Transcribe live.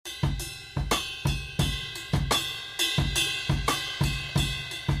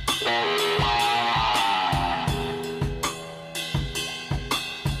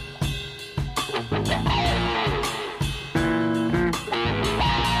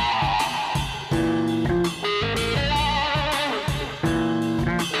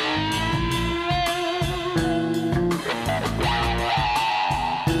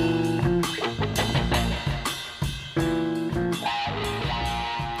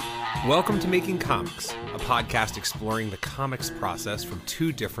Welcome to Making Comics, a podcast exploring the comics process from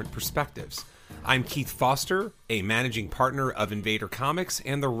two different perspectives. I'm Keith Foster, a managing partner of Invader Comics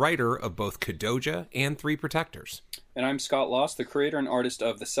and the writer of both Kadoja and Three Protectors. And I'm Scott Loss, the creator and artist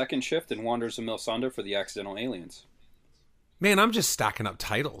of The Second Shift and Wanderers of Milsanda for the Accidental Aliens. Man, I'm just stacking up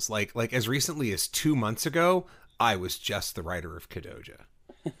titles. Like as recently as 2 months ago, I was just the writer of Kadoja.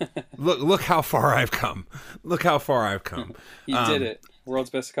 Look how far I've come. Look how far I've come. You did it.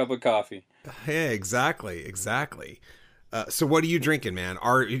 World's best cup of coffee. Yeah, exactly. So what are you drinking, man?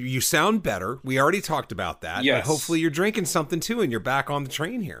 You sound better. We already talked about that. Yes. But hopefully you're drinking something too and you're back on the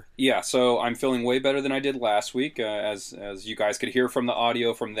train here. Yeah, so I'm feeling way better than I did last week, as you guys could hear from the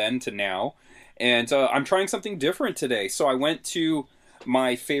audio from then to now. And I'm trying something different today. So I went to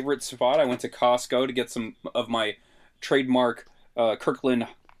my favorite spot. I went to Costco to get some of my trademark Kirkland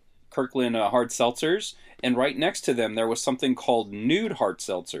hard seltzers. And right next to them, there was something called Nude Hard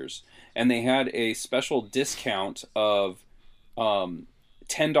Seltzers. And they had a special discount of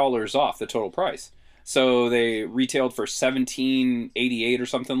 $10 off the total price. So they retailed for $17.88 or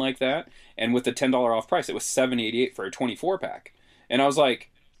something like that. And with the $10 off price, it was $7.88 for a 24-pack. And I was like,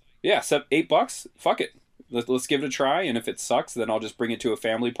 yeah, $8? Fuck it. Let's give it a try. And if it sucks, then I'll just bring it to a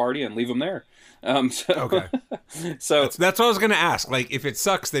family party and leave them there. Okay. So that's what I was going to ask. Like, if it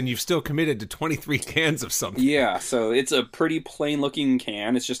sucks, then you've still committed to 23 cans of something. Yeah. So it's a pretty plain looking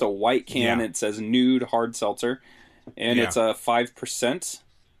can. It's just a white can. Yeah. It says Nude Hard Seltzer, and it's a 5%.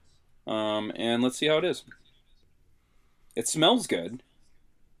 And let's see how it is. It smells good.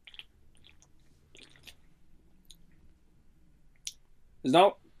 There's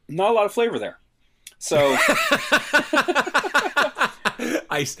not a lot of flavor there. So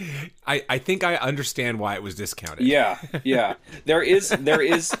I think I understand why it was discounted. Yeah. There is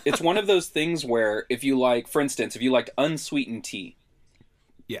it's one of those things where if you like, for instance, if you liked unsweetened tea.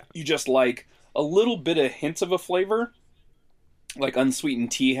 Yeah. You just like a little bit of hints of a flavor like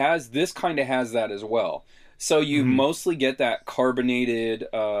unsweetened tea has. This kind of has that as well. So you mostly get that carbonated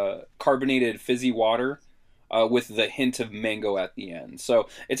fizzy water with the hint of mango at the end. So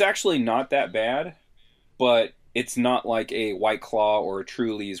it's actually not that bad. But it's not like a White Claw or a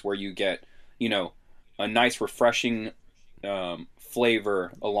Truly's where you get, a nice refreshing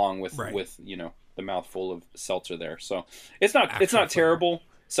flavor along with the mouthful of seltzer there. So it's not terrible.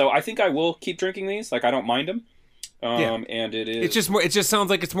 So I think I will keep drinking these. Like I don't mind them. And it is. It just sounds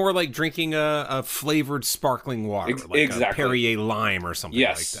like it's more like drinking a flavored sparkling water, like exactly. a Perrier Lime or something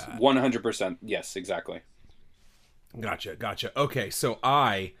like that. 100%. Yes, exactly. Gotcha. Okay, so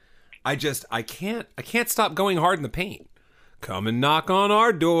I can't stop going hard in the paint. Come and knock on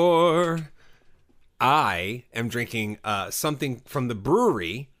our door. I am drinking something from the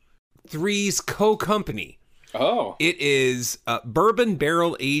brewery, Three's Co-Company. Oh. It is bourbon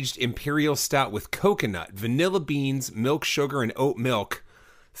barrel-aged imperial stout with coconut, vanilla beans, milk sugar, and oat milk.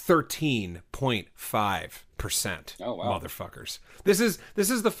 13.5%. Oh, wow. Motherfuckers. This is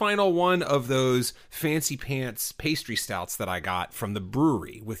the final one of those fancy pants pastry stouts that I got from the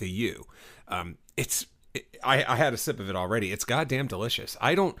brewery with a U. I had a sip of it already. It's goddamn delicious.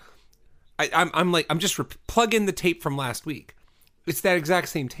 I'm just plug in the tape from last week. It's that exact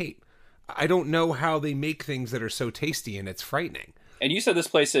same tape. I don't know how they make things that are so tasty, and it's frightening. And you said this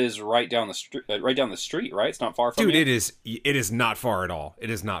place is right down the street, right? It's not far from Dude, you? It is not far at all.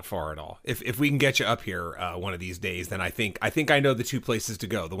 It is not far at all. If we can get you up here one of these days, then I think I know the two places to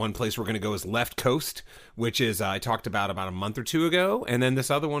go. The one place we're going to go is Left Coast, which is I talked about a month or two ago, and then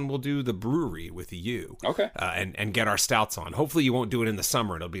this other one we'll do the brewery with a U. Okay. And get our stouts on. Hopefully you won't do it in the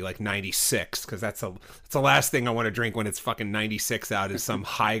summer. It'll be like 96 because that's the last thing I want to drink when it's fucking 96 out is some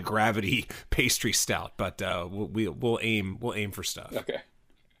high gravity pastry stout. But we'll aim for stuff. Okay.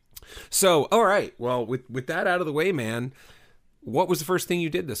 So, all right. Well, with that out of the way, man, what was the first thing you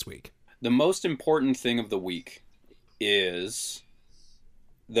did this week? The most important thing of the week is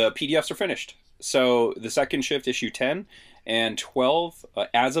the PDFs are finished. So the Second Shift issue 10 and 12,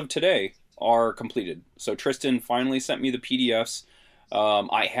 as of today, are completed. So Tristan finally sent me the PDFs.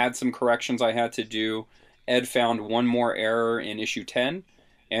 I had some corrections I had to do. Ed found one more error in issue 10.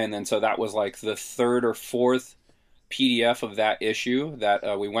 And then so that was like the third or fourth PDF of that issue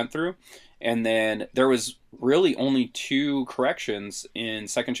that we went through. And then there was really only 2 corrections in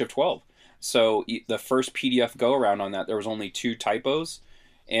Second Shift 12. So the first PDF go around on that, there was only 2 typos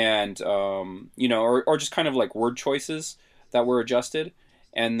and, or just kind of like word choices that were adjusted.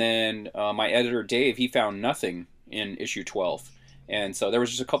 And then my editor, Dave, he found nothing in issue 12. And so there was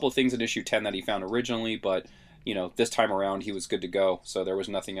just a couple of things in issue 10 that he found originally, but this time around he was good to go. So there was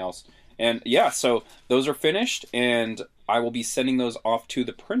nothing else. And yeah, so those are finished, and I will be sending those off to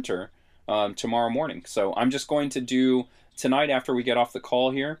the printer tomorrow morning. So I'm just going to do, tonight after we get off the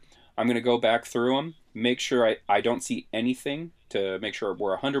call here, I'm going to go back through them, make sure I don't see anything to make sure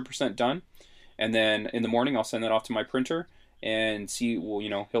we're 100% done. And then in the morning, I'll send that off to my printer and see, well,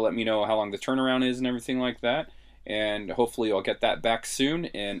 he'll let me know how long the turnaround is and everything like that. And hopefully I'll get that back soon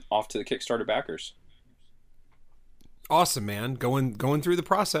and off to the Kickstarter backers. Awesome, man. Going through the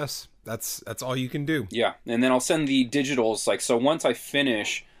process. That's all you can do. Yeah. And then I'll send the digitals. So once I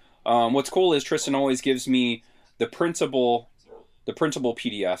finish, what's cool is Tristan always gives me the printable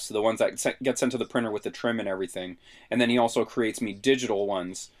PDFs, the ones that get sent to the printer with the trim and everything. And then he also creates me digital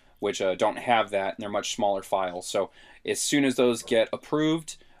ones, which don't have that, and they're much smaller files. So as soon as those get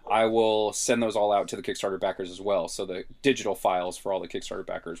approved, I will send those all out to the Kickstarter backers as well. So the digital files for all the Kickstarter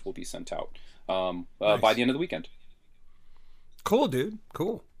backers will be sent out Nice. by the end of the weekend. Cool, dude.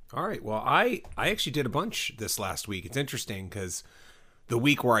 Cool. All right. Well, I actually did a bunch this last week. It's interesting because the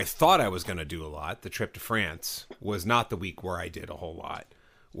week where I thought I was going to do a lot, the trip to France, was not the week where I did a whole lot.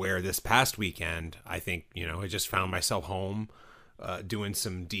 Where this past weekend, I think, I just found myself home doing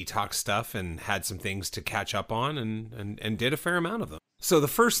some detox stuff and had some things to catch up on and did a fair amount of them. So the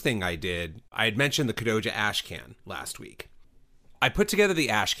first thing I did, I had mentioned the Kadoja ash can last week. I put together the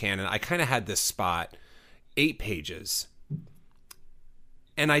ash can and I kind of had this spot, 8 pages.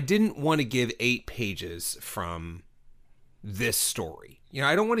 And I didn't want to give 8 pages from this story.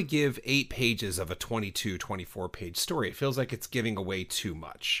 I don't want to give 8 pages of a 22, 24 page story. It feels like it's giving away too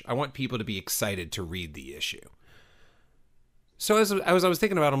much. I want people to be excited to read the issue. So as I was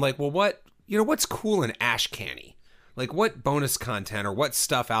thinking about it, I'm like, well, what's cool and ash canny? Like, what bonus content or what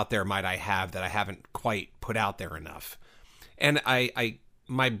stuff out there might I have that I haven't quite put out there enough? And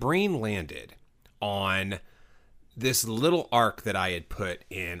my brain landed on this little arc that I had put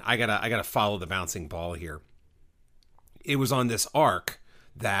in. I gotta follow the bouncing ball here. It was on this arc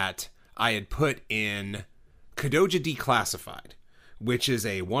that I had put in Kadoja Declassified, which is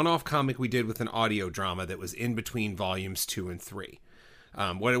a one-off comic we did with an audio drama that was in between volumes 2 and 3.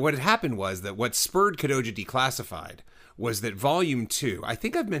 What had happened was that what spurred Kadoja Declassified was that Volume 2, I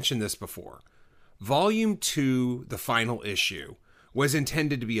think I've mentioned this before, Volume 2, the final issue, was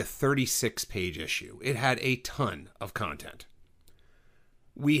intended to be a 36-page issue. It had a ton of content.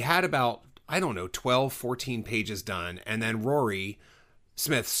 We had about, 12, 14 pages done, and then Rory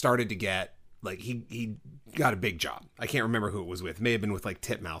Smith started to get, he got a big job. I can't remember who it was with. It may have been with,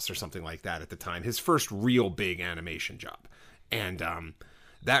 Titmouse or something like that at the time. His first real big animation job. And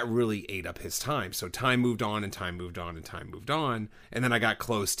that really ate up his time. So time moved on and time moved on and time moved on. And then I got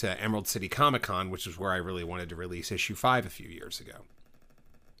close to Emerald City Comic Con, which is where I really wanted to release issue 5 a few years ago.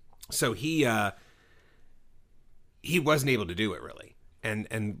 So he wasn't able to do it really. And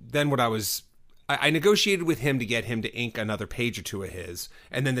then I negotiated with him to get him to ink another page or two of his,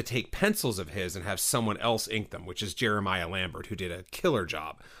 and then to take pencils of his and have someone else ink them, which is Jeremiah Lambert, who did a killer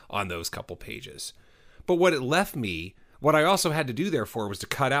job on those couple pages. But what it left me, what I also had to do therefore was to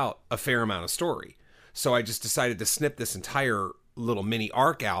cut out a fair amount of story. So I just decided to snip this entire little mini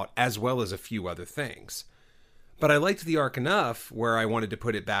arc out, as well as a few other things. But I liked the arc enough where I wanted to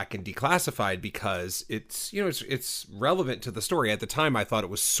put it back in Declassified because it's relevant to the story. At the time, I thought it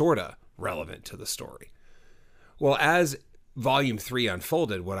was sorta relevant to the story. Well, as Volume 3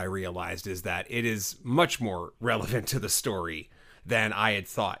 unfolded, what I realized is that it is much more relevant to the story than I had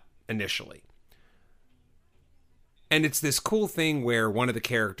thought initially. And it's this cool thing where one of the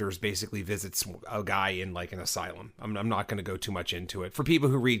characters basically visits a guy in an asylum. I'm not going to go too much into it. For people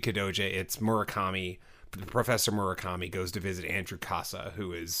who read Kadoja, it's Murakami. Professor Murakami goes to visit Andrew Casa,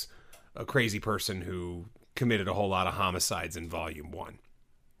 who is a crazy person who committed a whole lot of homicides in Volume 1.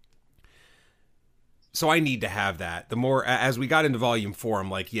 So I need to have that. The more, as we got into Volume 4, I'm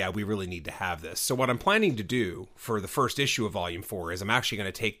like, yeah, we really need to have this. So what I'm planning to do for the first issue of Volume 4 is I'm actually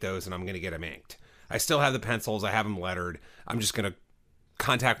going to take those and I'm going to get them inked. I still have the pencils. I have them lettered. I'm just going to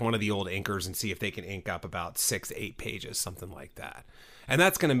contact one of the old inkers and see if they can ink up about 6, 8 pages, something like that. And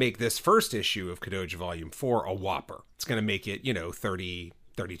that's going to make this first issue of Kadoja Volume 4 a whopper. It's going to make it, 30,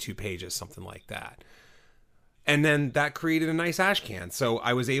 32 pages, something like that. And then that created a nice ash can. So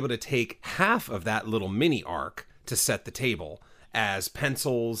I was able to take half of that little mini arc to set the table as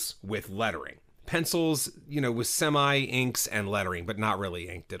pencils with lettering. Pencils, with semi-inks and lettering, but not really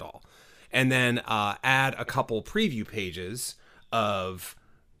inked at all. And then add a couple preview pages of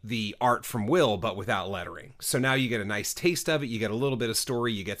the art from Will, but without lettering. So now you get a nice taste of it. You get a little bit of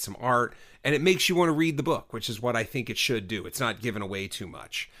story, you get some art, and it makes you want to read the book, which is what I think it should do. It's not giving away too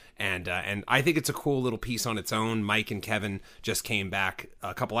much. And I think it's a cool little piece on its own. Mike and Kevin just came back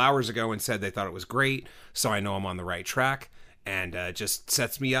a couple hours ago and said they thought it was great. So I know I'm on the right track. And just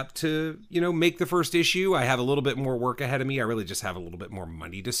sets me up to, make the first issue. I have a little bit more work ahead of me. I really just have a little bit more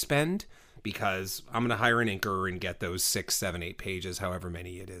money to spend, because I'm going to hire an inker and get those 6, 7, 8 pages, however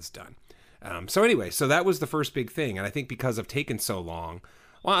many it is, done. So anyway, so that was the first big thing. And I think because I've taken so long,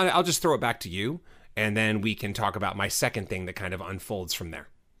 well, I'll just throw it back to you, and then we can talk about my second thing that kind of unfolds from there.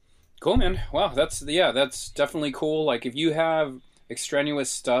 Cool, man. Wow, that's definitely cool. Like, if you have extraneous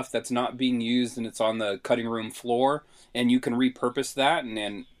stuff that's not being used and it's on the cutting room floor, and you can repurpose that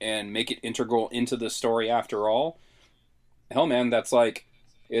and make it integral into the story after all, hell, man, that's like,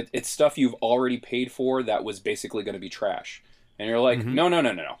 it's stuff you've already paid for that was basically going to be trash. And you're like, no.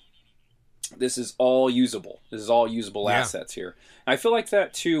 This is all usable. This is all usable assets here. And I feel like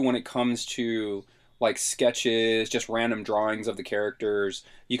that, too, when it comes to, like, sketches, just random drawings of the characters.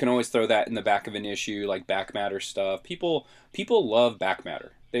 You can always throw that in the back of an issue, like back matter stuff. People love back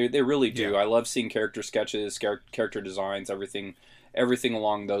matter. They really do. Yeah. I love seeing character sketches, character designs, everything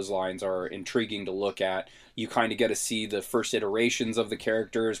along those lines are intriguing to look at. You kind of get to see the first iterations of the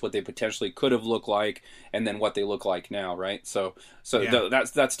characters, what they potentially could have looked like, and then what they look like now, right? So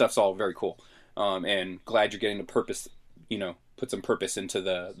that stuff's all very cool. And glad you're getting to put some purpose into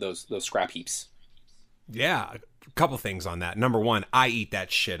those scrap heaps. Yeah, a couple things on that. Number one, I eat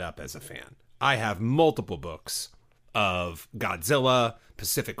that shit up as a fan. I have multiple books of Godzilla,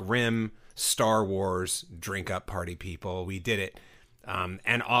 Pacific Rim, Star Wars, Drink Up Party People. We did it.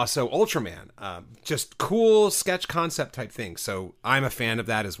 And also Ultraman. Just cool sketch concept type things. So I'm a fan of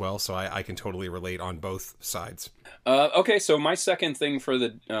that as well. So I can totally relate on both sides. Okay, so my second thing for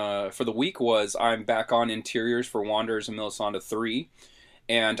the week was I'm back on interiors for Wanderers and Melisande 3.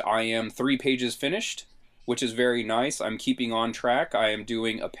 And I am 3 pages finished, which is very nice. I'm keeping on track. I am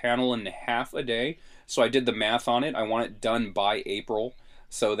doing a panel and a half a day. So I did the math on it. I want it done by April.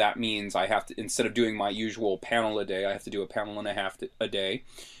 So that means I have to, instead of doing my usual panel a day, I have to do a panel and a half a day.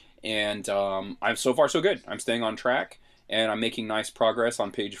 And I'm so far so good. I'm staying on track, and I'm making nice progress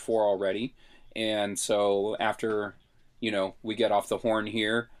on page 4 already. And so after, we get off the horn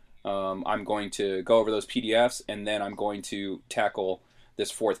here, I'm going to go over those PDFs, and then I'm going to tackle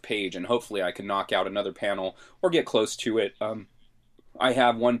this 4th page, and hopefully I can knock out another panel or get close to it. I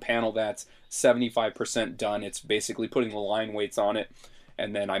have one panel that's 75% done. It's basically putting the line weights on it,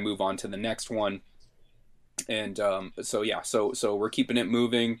 and then I move on to the next one. And so we're keeping it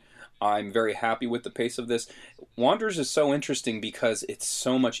moving. I'm very happy with the pace of this. Wanderers is so interesting because it's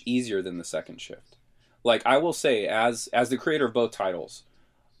so much easier than the second shift. Like, I will say, as the creator of both titles,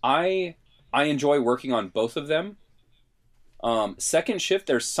 I enjoy working on both of them. Second shift,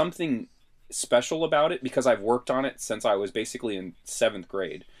 there's something special about it because I've worked on it since I was basically in 7th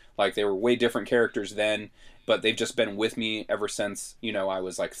grade. Like, they were way different characters then, but they've just been with me ever since, I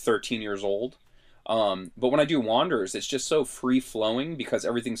was like 13 years old. But when I do Wanderers, it's just so free-flowing because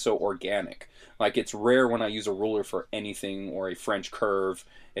everything's so organic. Like, it's rare when I use a ruler for anything or a French curve.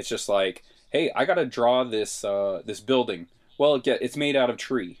 It's just like, hey, I gotta draw this building. Well, it's made out of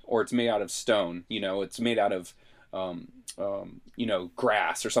tree, or it's made out of stone. It's made out of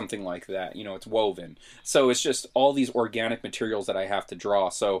grass or something like that. It's woven. So it's just all these organic materials that I have to draw.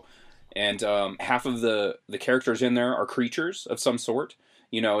 So, and half of the characters in there are creatures of some sort.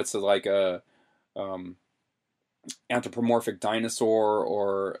 It's like a anthropomorphic dinosaur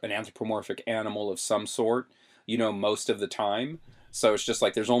or an anthropomorphic animal of some sort, most of the time. So it's just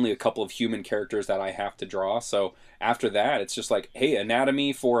like there's only a couple of human characters that I have to draw. So after that, it's just like, hey,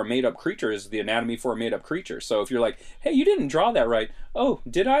 anatomy for a made-up creature is the anatomy for a made-up creature. So if you're like, hey, you didn't draw that right. Oh,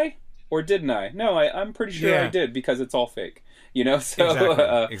 did I? Or didn't I? No, I'm pretty sure I did because it's all fake.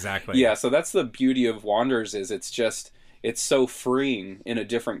 So exactly. Yeah, so that's the beauty of Wanderers is it's so freeing in a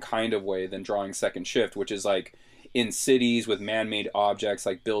different kind of way than drawing second shift, which is like in cities with man-made objects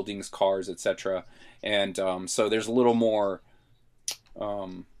like buildings, cars, etc. And so there's a little more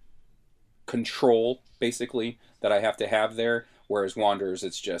control basically that I have to have there, whereas Wanderers,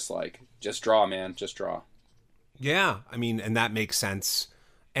 it's just like, just draw, man, just draw. Yeah, I mean, and that makes sense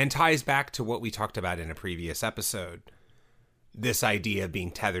and ties back to what we talked about in a previous episode, this idea of being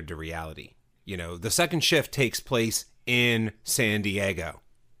tethered to reality. The second shift takes place in San Diego.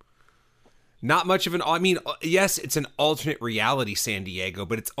 Not much of yes, it's an alternate reality San Diego,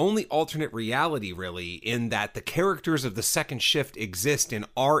 but it's only alternate reality really in that the characters of the second shift exist in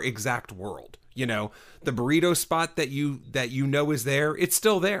our exact world. You know, the burrito spot that you know is there, it's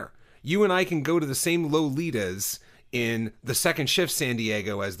still there. You and I can go to the same Lolitas in the second shift San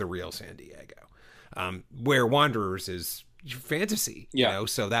Diego as the real San Diego, where Wanderers is fantasy. You know,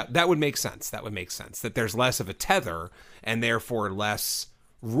 so that would make sense. That would make sense that there's less of a tether and therefore less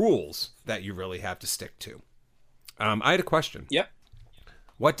rules that you really have to stick to. I had a question. Yep.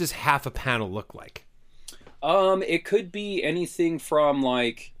 What does half a panel look like? It could be anything from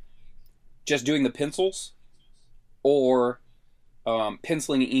like just doing the pencils, or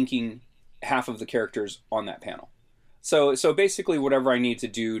penciling and inking half of the characters on that panel. So basically whatever I need to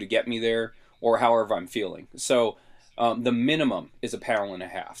do to get me there, or however I'm feeling. So the minimum is a panel and a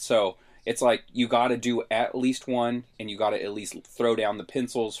half. So it's like you got to do at least one, and you got to at least throw down the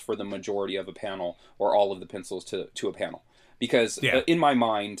pencils for the majority of a panel, or all of the pencils to a panel. Because in my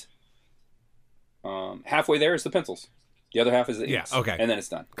mind, halfway there is the pencils. The other half is the inks. Okay. And then it's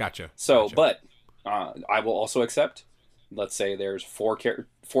done. Gotcha. So, but I will also accept, let's say there's four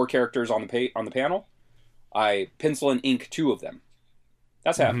characters on the panel. I pencil and ink 2 of them.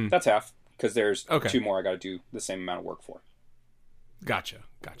 That's half. Mm-hmm. That's half, because there's 2 more I got to do the same amount of work for. Gotcha.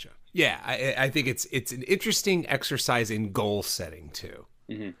 Yeah, I think it's an interesting exercise in goal setting too,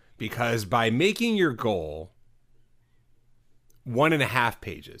 because by making your goal 1.5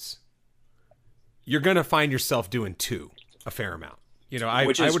 pages, you're gonna find yourself doing 2 a fair amount. You know, I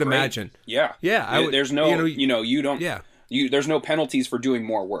would imagine. Yeah. There's no, you don't. Yeah. There's no penalties for doing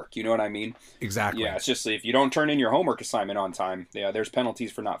more work. You know what I mean? Exactly. Yeah, it's just if you don't turn in your homework assignment on time, there's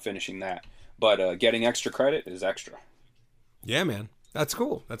penalties for not finishing that. But getting extra credit is extra. Yeah, man. That's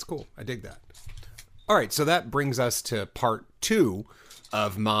cool. I dig that. All right, so that brings us to part 2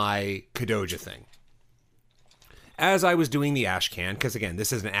 of my Kadoja thing. As I was doing the ash can, because again,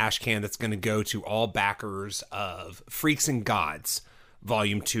 this is an ash can that's going to go to all backers of Freaks and Gods,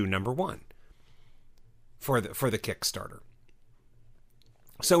 Volume 2, Number 1. For the Kickstarter.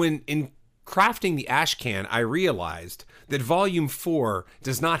 So in crafting the ash can, I realized that Volume 4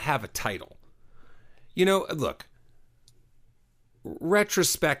 does not have a title. You know, look,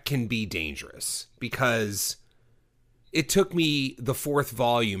 retrospect can be dangerous, because it took me the 4th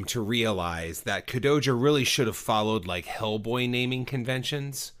volume to realize that Kadoja really should have followed like Hellboy naming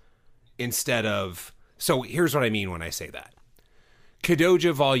conventions instead of... So here's what I mean when I say that.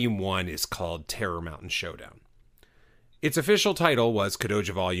 Kadoja Volume 1 is called Terror Mountain Showdown. Its official title was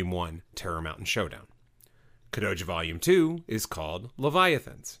Kadoja Volume 1, Terror Mountain Showdown. Kadoja Volume 2 is called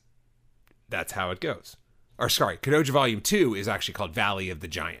Leviathans. That's how it goes. Kadoja Volume 2 is actually called Valley of the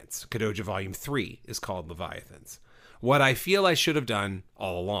Giants. Kadoja Volume 3 is called Leviathans. What I feel I should have done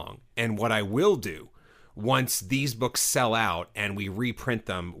all along, and what I will do once these books sell out and we reprint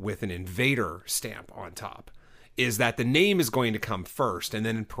them with an Invader stamp on top, is that the name is going to come first, and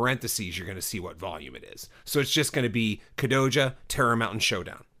then in parentheses, you're going to see what volume it is. So it's just going to be Kadoja Terror Mountain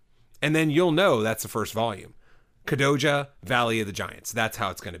Showdown. And then you'll know that's the first volume. Kadoja Valley of the Giants. That's how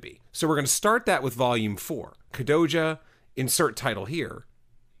it's going to be. So we're going to start that with Volume 4. Kadoja, insert title here,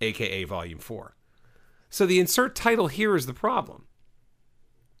 aka Volume 4. So the insert title here is the problem.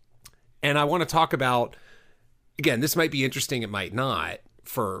 And I want to talk about, again, this might be interesting, it might not,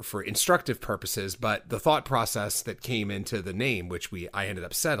 for instructive purposes, but the thought process that came into the name, which I ended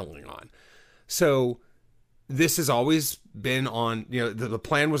up settling on. So this has always been on, the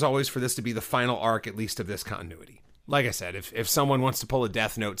plan was always for this to be the final arc, at least of this continuity. Like I said, if someone wants to pull a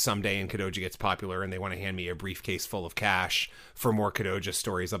Death Note someday and Kadoja gets popular and they want to hand me a briefcase full of cash for more Kadoja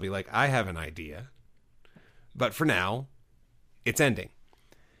stories, I'll be like, I have an idea. But for now, it's ending.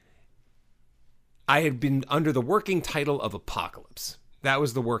 I had been under the working title of Apocalypse. That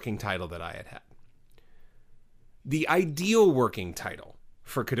was the working title that I had. The ideal working title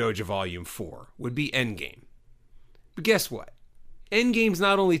for Kadoja Volume 4 would be Endgame. But guess what? Endgame's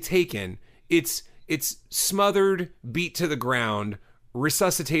not only taken, it's smothered, beat to the ground,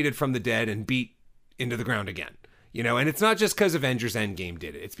 resuscitated from the dead, and beat into the ground again. And it's not just because Avengers Endgame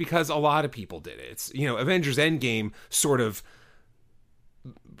did it. It's because a lot of people did it. It's, Avengers Endgame sort of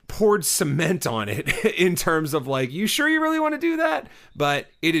poured cement on it in terms of like, you sure you really want to do that? But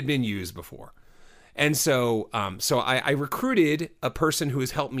it had been used before. And so I recruited a person who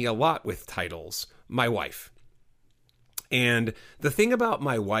has helped me a lot with titles, my wife. And the thing about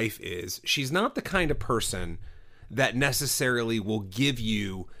my wife is she's not the kind of person that necessarily will give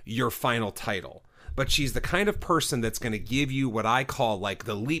you your final title, but she's the kind of person that's going to give you what I call like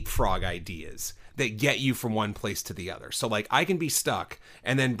the leapfrog ideas that get you from one place to the other. So like I can be stuck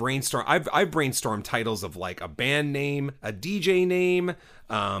and then brainstorm. I've brainstormed titles of like a band name, a DJ name,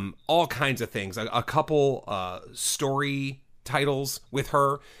 all kinds of things, a couple story titles with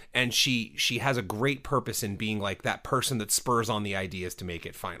her, and she has a great purpose in being like that person that spurs on the ideas to make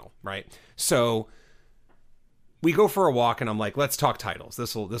it final, right? So we go for a walk, and I'm like, let's talk titles.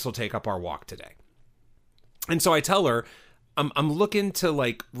 This will take up our walk today. And so I tell her, I'm looking to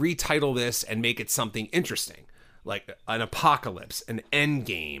like retitle this and make it something interesting, like an apocalypse, an end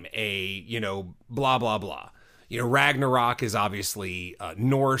game, blah, blah, blah. Ragnarok is obviously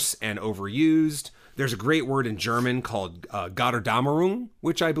Norse and overused. There's a great word in German called Götterdämmerung,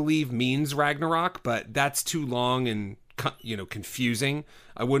 which I believe means Ragnarok, but that's too long and, confusing.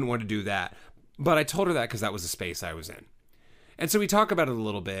 I wouldn't want to do that. But I told her that because that was the space I was in. And so we talk about it a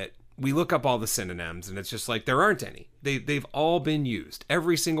little bit. We look up all the synonyms, and it's just like, there aren't any. They've all been used.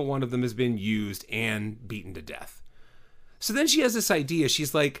 Every single one of them has been used and beaten to death. So then she has this idea.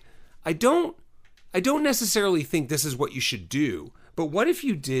 She's like, I don't necessarily think this is what you should do, but what if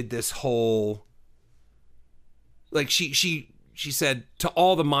you did this whole, like she said, to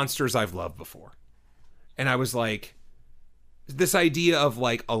all the monsters I've loved before. And I was like, this idea of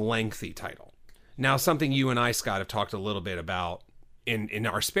like a lengthy title. Now, something you and I, Scott, have talked a little bit about in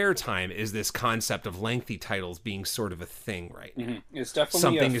our spare time is this concept of lengthy titles being sort of a thing right now. Mm-hmm. It's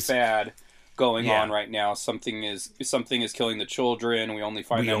definitely a fad going on right now. Something is killing the children. We only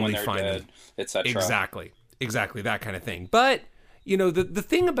find them when they're dead, etc. Exactly that kind of thing. But the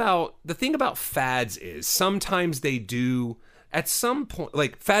thing about fads is sometimes they do, at some point,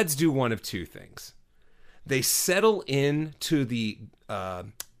 like fads do one of two things. They settle into the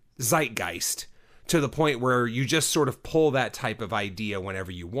zeitgeist to the point where you just sort of pull that type of idea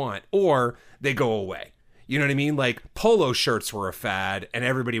whenever you want, or they go away. You know what I mean? Like polo shirts were a fad and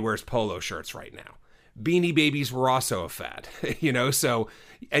everybody wears polo shirts right now. Beanie Babies were also a fad, so,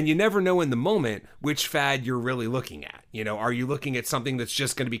 and you never know in the moment which fad you're really looking at. Are you looking at something that's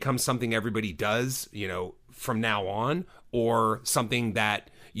just going to become something everybody does, from now on, or something that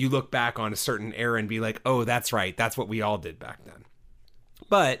you look back on a certain era and be like, oh, that's right. That's what we all did back then.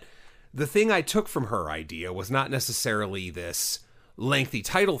 But the thing I took from her idea was not necessarily this lengthy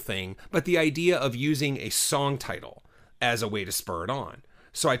title thing, but the idea of using a song title as a way to spur it on.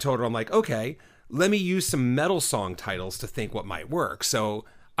 So I told her, I'm like, okay, let me use some metal song titles to think what might work. So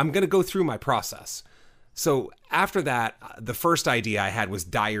I'm going to go through my process. So after that, the first idea I had was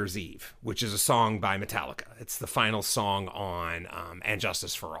Dyer's Eve, which is a song by Metallica. It's the final song on And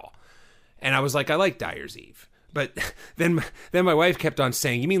Justice for All. And I was like, I like Dyer's Eve. But then my wife kept on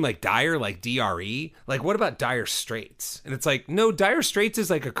saying, you mean like Dire, like D-R-E? Like, what about Dire Straits? And it's like, no, Dire Straits is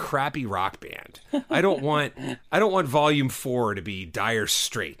like a crappy rock band. I don't want Volume 4 to be Dire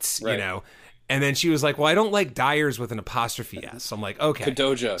Straits, right. And then she was like, well, I don't like Dyers with an apostrophe S. So I'm like, okay.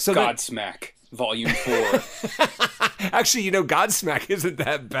 Kadoja, so Godsmack, Volume 4. Actually, Godsmack isn't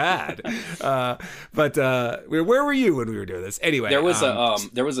that bad. But where were you when we were doing this? Anyway, there was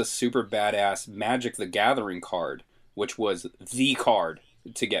a super badass Magic the Gathering card, which was the card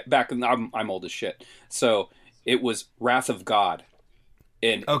to get back. I'm old as shit, so it was Wrath of God,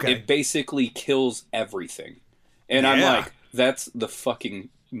 and it basically kills everything. And I'm like, that's the fucking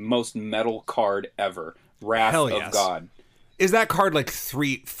most metal card ever. Wrath of God. Is that card like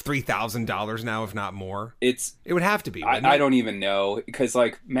 $3,000 now, if not more? It would have to be. I don't even know, because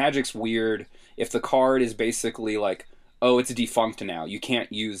like Magic's weird. If the card is basically like, oh, it's defunct now, you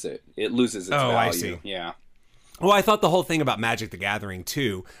can't use it. It loses its value. I see. Yeah. Well, I thought the whole thing about Magic the Gathering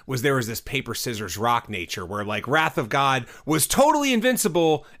too was there was this paper scissors rock nature where like Wrath of God was totally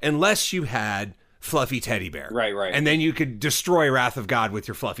invincible unless you had fluffy teddy bear. Right. And then you could destroy Wrath of God with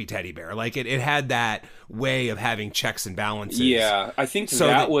your fluffy teddy bear. Like it had that way of having checks and balances. Yeah, I think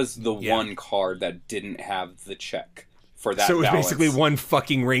that was the one card that didn't have the check for that. So it was balance. basically one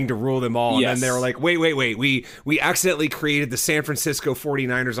fucking ring to rule them all. And then they were like, wait. We accidentally created the San Francisco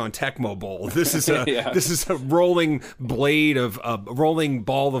 49ers on Tecmo Bowl. This is a this is a rolling blade of a rolling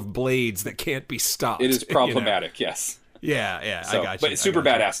ball of blades that can't be stopped. It is problematic, yes. Yeah, so, I got you. But super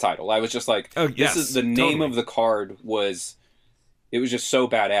badass title. I was just like, this is the name of the card was just so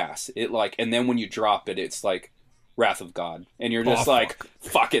badass. It like, and then when you drop it, it's like Wrath of God, and you're just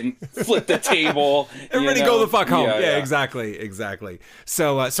fucking flip the table. Everybody go the fuck home. Yeah, exactly.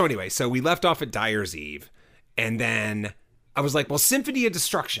 So anyway, we left off at Dyer's Eve, and then I was like, well, Symphony of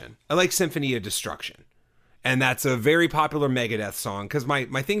Destruction. I like Symphony of Destruction, and that's a very popular Megadeth song. Because my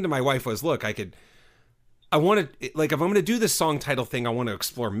thing to my wife was, look, I want to, like, if I'm going to do this song title thing, I want to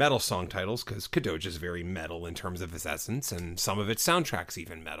explore metal song titles, because Kadoja is very metal in terms of its essence, and some of its soundtracks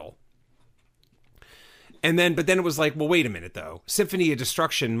even metal. But then it was like, well, wait a minute, though. Symphony of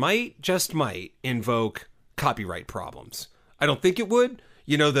Destruction might invoke copyright problems. I don't think it would.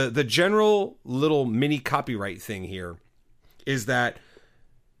 The general little mini copyright thing here is that,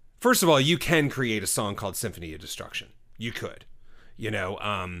 first of all, you can create a song called Symphony of Destruction. You could.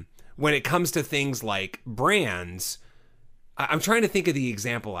 When it comes to things like brands, I'm trying to think of the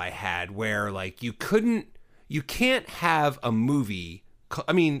example I had where, like, you can't have a movie.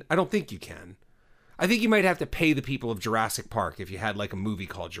 I mean, I don't think you can. I think you might have to pay the people of Jurassic Park if you had, like, a movie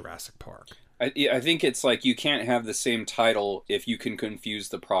called Jurassic Park. I think it's like you can't have the same title if you can confuse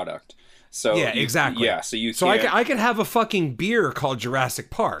the product. So yeah, exactly. Yeah, so you can't... So I could have a fucking beer called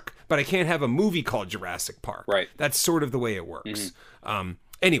Jurassic Park, but I can't have a movie called Jurassic Park. Right. That's sort of the way it works.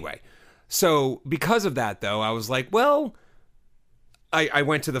 Anyway, so because of that, though, I was like, well, I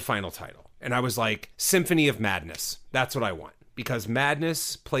went to the final title, and I was like, Symphony of Madness. That's what I want, because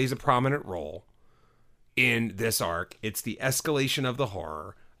madness plays a prominent role in this arc. It's the escalation of the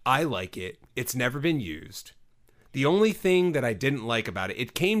horror. I like it. It's never been used. The only thing that I didn't like about it,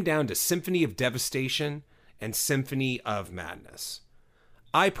 it came down to Symphony of Devastation and Symphony of Madness.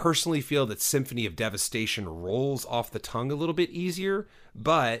 I personally feel that Symphony of Devastation rolls off the tongue a little bit easier,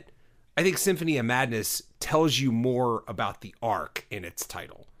 but I think Symphony of Madness tells you more about the arc in its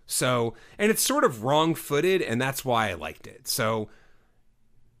title. So, and it's sort of wrong-footed, and that's why I liked it. So,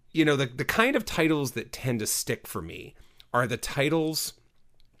 the kind of titles that tend to stick for me are the titles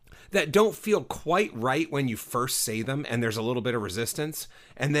that don't feel quite right when you first say them, and there's a little bit of resistance.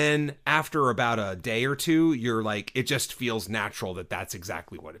 And then after about a day or two, you're like, it just feels natural that that's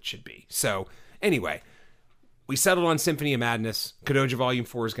exactly what it should be. So anyway, we settled on Symphony of Madness. Kadoja Volume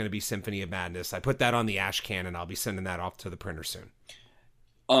 4 is going to be Symphony of Madness. I put that on the ash can, and I'll be sending that off to the printer soon.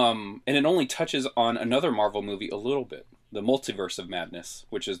 And it only touches on another Marvel movie a little bit, the Multiverse of Madness,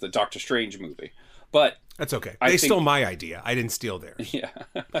 which is the Doctor Strange movie. But that's okay. They stole my idea. I didn't steal theirs. Yeah.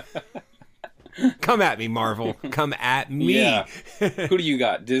 Come at me, Marvel. Come at me. Yeah. Who do you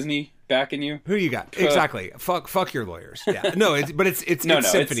got? Disney backing you? Who you got? Exactly. Fuck your lawyers. Yeah. No, it's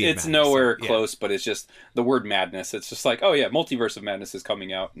Symphony of Madness. Nowhere close, but it's just the word madness. It's just like, oh yeah, Multiverse of Madness is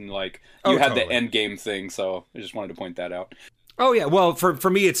coming out, and like you had totally. The end game thing, so I just wanted to point that out. Oh yeah. Well, for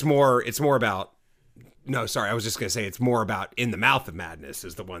me, it's more about. No, sorry. I was just going to say it's more about In the Mouth of Madness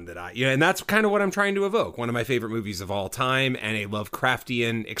is the one that and that's kind of what I'm trying to evoke. One of my favorite movies of all time and a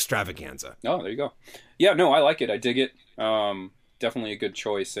Lovecraftian extravaganza. Oh, there you go. Yeah, no, I like it. I dig it. Definitely a good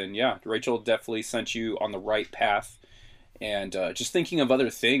choice. And yeah, Rachel definitely sent you on the right path. And just thinking of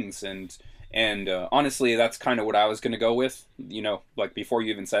other things. And honestly, that's kind of what I was going to go with, like before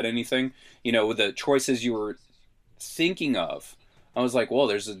you even said anything, with the choices you were thinking of. I was like, well,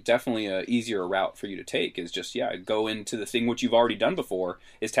 there's definitely a easier route for you to take is just, go into the thing which you've already done before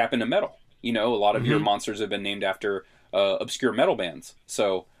is tap into metal. A lot of your monsters have been named after obscure metal bands.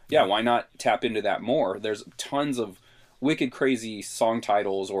 So, why not tap into that more? There's tons of wicked crazy song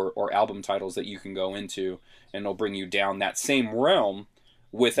titles or album titles that you can go into, and it'll bring you down that same realm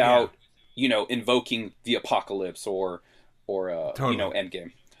without, invoking the apocalypse or totally.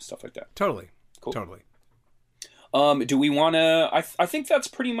 Endgame, stuff like that. Totally. Cool. Totally. Do we want to... I think that's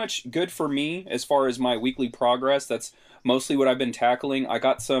pretty much good for me as far as my weekly progress. That's mostly what I've been tackling. I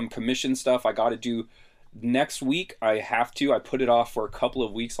got some commission stuff I got to do next week. I put it off for a couple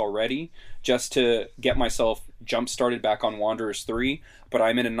of weeks already just to get myself jump-started back on Wanderers 3. But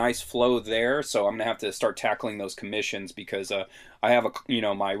I'm in a nice flow there, so I'm going to have to start tackling those commissions because I have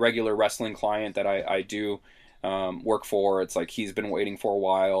my regular wrestling client that I do work for. It's like he's been waiting for a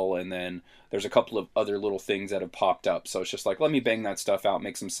while, and then there's a couple of other little things that have popped up, so it's just like, let me bang that stuff out,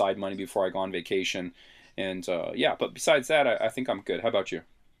 make some side money before I go on vacation. And but besides that, I think I'm good. How about you?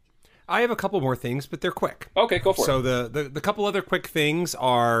 I have a couple more things, but they're quick. Okay, go for it. So the couple other quick things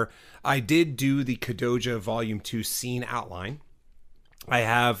are, I did do the Kadoja Volume 2 scene outline. I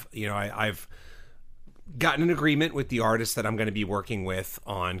have, I've gotten an agreement with the artist that I'm going to be working with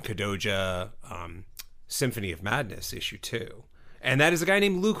on Kadoja Symphony of Madness issue 2. And that is a guy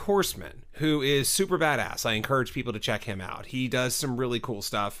named Luke Horseman, who is super badass. I encourage people to check him out. He does some really cool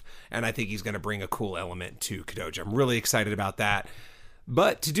stuff, and I think he's going to bring a cool element to Kadoja. I'm really excited about that.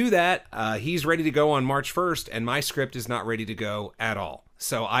 But to do that, he's ready to go on March 1st, and my script is not ready to go at all.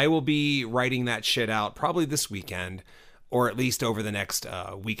 So I will be writing that shit out probably this weekend, or at least over the next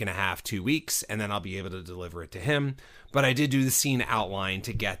week and a half, 2 weeks, and then I'll be able to deliver it to him. But I did do the scene outline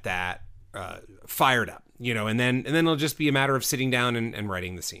to get that fired up, and then it'll just be a matter of sitting down and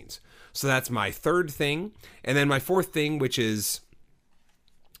writing the scenes. So that's my third thing. And then my fourth thing, which is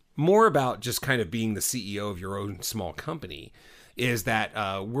more about just kind of being the CEO of your own small company, is that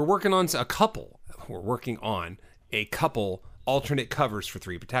we're working on a couple alternate covers for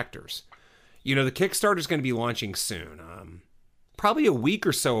Three Protectors. The Kickstarter is going to be launching soon. probably a week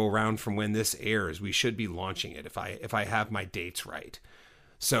or so around from when this airs, we should be launching it if I have my dates right.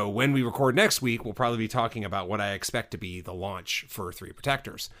 So when we record next week, we'll probably be talking about what I expect to be the launch for Three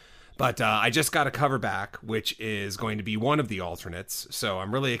Protectors. But I just got a cover back, which is going to be one of the alternates. So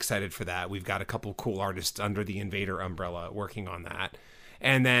I'm really excited for that. We've got a couple cool artists under the Invader umbrella working on that.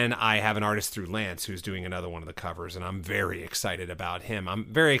 And then I have an artist through Lance who's doing another one of the covers, and I'm very excited about him. I'm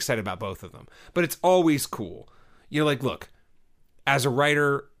very excited about both of them. But it's always cool. You know, like, look, as a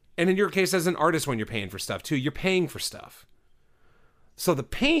writer, and in your case as an artist when you're paying for stuff too, you're paying for stuff. So the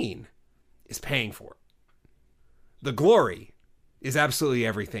pain is paying for it. The glory is absolutely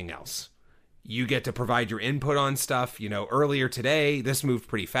everything else. You get to provide your input on stuff. You know, earlier today, this moved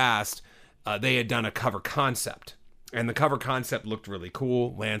pretty fast. They had done a cover concept, and the cover concept looked really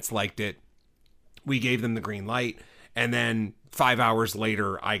cool. Lance liked it. We gave them the green light, and then 5 hours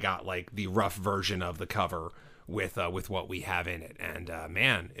later, I got like the rough version of the cover with what we have in it, and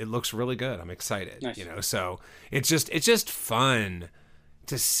man, it looks really good. I'm excited. Nice. You know, so it's just fun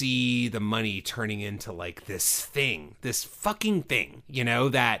to see the money turning into like this fucking thing, you know,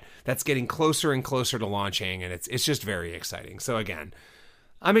 that's getting closer and closer to launching, and it's just very exciting. So again,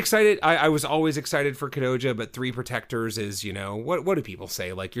 I'm excited. I was always excited for Kadoja, but Three Protectors is, you know, what do people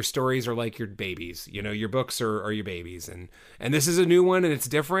say? Like, your stories are like your babies, you know, your books are your babies, and this is a new one, and it's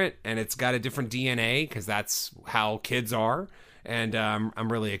different, and it's got a different DNA because that's how kids are, and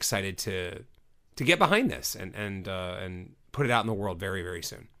I'm really excited to get behind this and put it out in the world very, very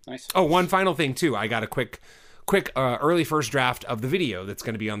soon. Nice. Oh, one final thing too. I got a quick early first draft of the video that's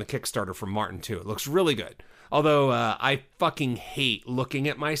going to be on the Kickstarter from Martin too. It looks really good. Although I fucking hate looking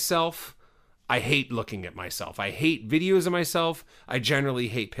at myself. I hate looking at myself. I hate videos of myself. I generally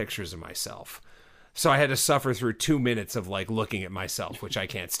hate pictures of myself. So I had to suffer through 2 minutes of like looking at myself, which I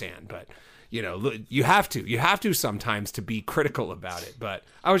can't stand. But you know, you have to sometimes to be critical about it. But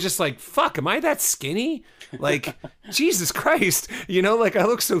I was just like, fuck, am I that skinny? Like, Jesus Christ. You know, like, I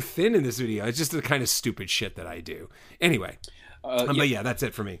look so thin in this video. It's just the kind of stupid shit that I do. Anyway. But yeah, that's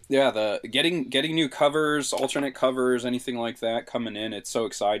it for me. Yeah, the getting new covers, alternate covers, anything like that coming in, it's so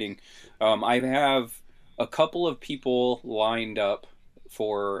exciting. I have a couple of people lined up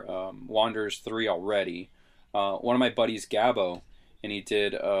for Wanderers 3 already. One of my buddies, Gabo, and he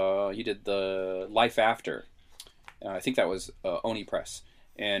did the Life After. I think that was Oni Press.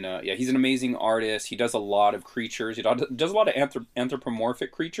 And yeah, he's an amazing artist. He does a lot of creatures. He does a lot of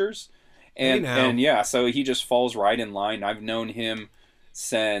anthropomorphic creatures. And yeah, so he just falls right in line. I've known him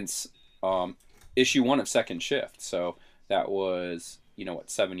since issue 1 of Second Shift. So that was,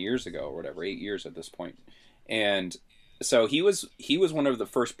 7 years ago or whatever, 8 years at this point. And so he was one of the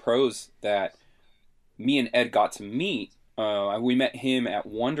first pros that me and Ed got to meet. We met him at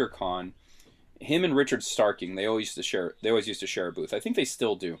WonderCon. Him and Richard Starking, they always used to share a booth. I think they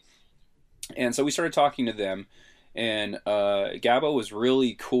still do. And so we started talking to them, and Gabo was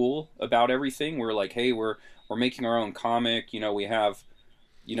really cool about everything. We were like, hey, we're making our own comic. We have,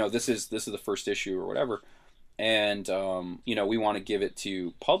 this is the first issue or whatever. And, we want to give it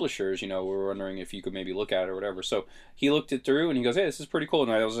to publishers. We're wondering if you could maybe look at it or whatever. So he looked it through and he goes, hey, this is pretty cool.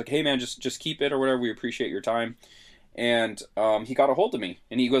 And I was like, hey man, just keep it or whatever. We appreciate your time. And he got a hold of me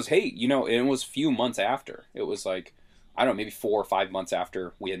and he goes, hey, and it was a few months after. It was like, I don't know, maybe 4 or 5 months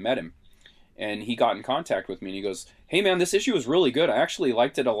after we had met him. And he got in contact with me and he goes, hey man, this issue was really good. I actually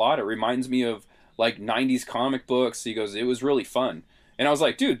liked it a lot. It reminds me of like 90s comic books. He goes, it was really fun. And I was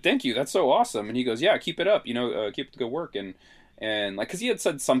like, dude, thank you. That's so awesome. And he goes, yeah, keep it up. keep up the good work. And like, cause he had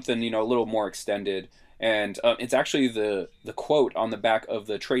said something, a little more extended. And it's actually the quote on the back of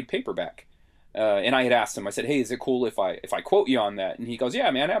the trade paperback. And I had asked him, I said, hey, is it cool if I quote you on that? And he goes, yeah,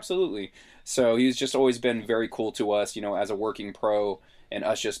 man, absolutely. So he's just always been very cool to us, as a working pro and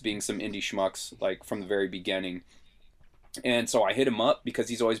us just being some indie schmucks, like from the very beginning. And so I hit him up because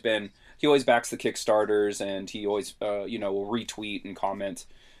he always backs the Kickstarters and he always, will retweet and comment.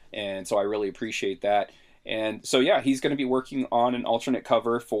 And so I really appreciate that. And so, yeah, he's going to be working on an alternate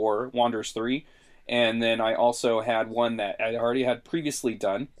cover for Wanderers 3. And then I also had one that I already had previously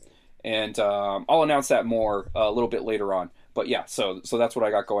done. And I'll announce that more a little bit later on. But yeah, so that's what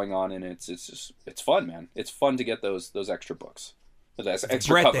I got going on, and it's fun, man. It's fun to get those extra books, those extra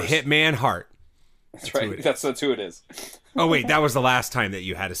Brett covers. the Hitman Hart. That's right. That's who it is. Oh wait, that was the last time that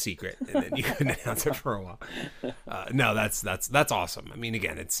you had a secret, and then you couldn't announce it for a while. No, that's awesome. I mean,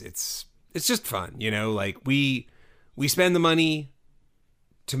 again, it's just fun, Like we spend the money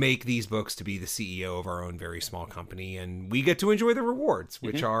to make these books to be the CEO of our own very small company, and we get to enjoy the rewards,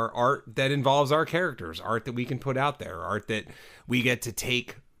 which are art that involves our characters, art that we can put out there, art that we get to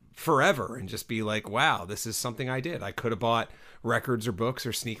take forever and just be like, wow, this is something I did. I could have bought records or books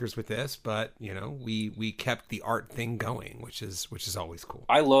or sneakers with this, but we kept the art thing going, which is always cool.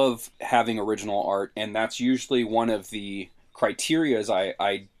 I love having original art, and that's usually one of the criterias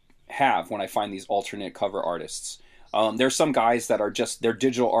I have when I find these alternate cover artists. There's some guys that are they're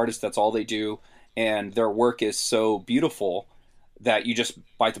digital artists, that's all they do, and their work is so beautiful that you just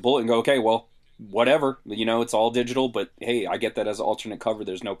bite the bullet and go, okay, well, whatever, it's all digital, but hey, I get that as an alternate cover,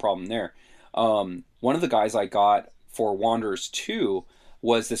 there's no problem there. One of the guys I got for Wanderers 2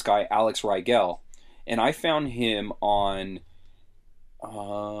 was this guy, Alex Rigel, and I found him on,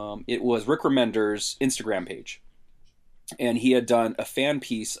 it was Rick Remender's Instagram page, and he had done a fan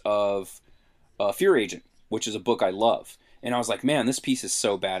piece of Fear Agent, which is a book I love, and I was like, man, this piece is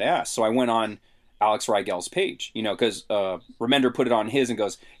so badass. So I went on Alex Rigel's page, because Remender put it on his and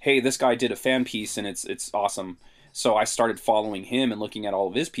goes, hey, this guy did a fan piece and it's awesome. So I started following him and looking at all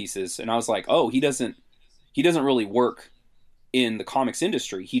of his pieces, and I was like, oh, he doesn't really work in the comics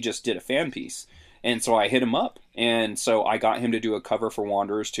industry. He just did a fan piece. And so I hit him up, and so I got him to do a cover for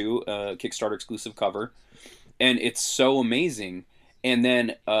Wanderers 2, a Kickstarter exclusive cover, and it's so amazing. And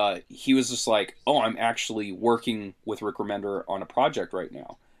then he was just like, oh, I'm actually working with Rick Remender on a project right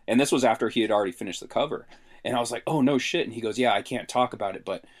now. And this was after he had already finished the cover. And I was like, oh, no shit. And he goes, yeah, I can't talk about it,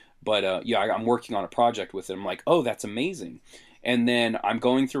 but yeah, I'm working on a project with him. I'm like, oh, that's amazing. And then I'm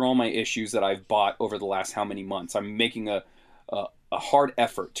going through all my issues that I've bought over the last how many months. I'm making a hard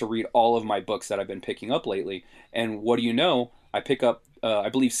effort to read all of my books that I've been picking up lately. And what do you know? I pick up, I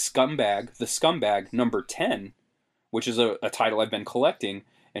believe, The Scumbag number 10, which is a title I've been collecting.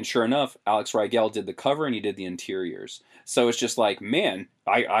 And sure enough, Alex Rigel did the cover and he did the interiors. So it's just like, man,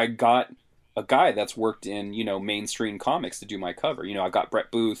 I got a guy that's worked in, mainstream comics to do my cover. I've got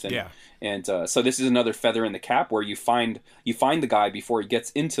Brett Booth, and so this is another feather in the cap where you find the guy before he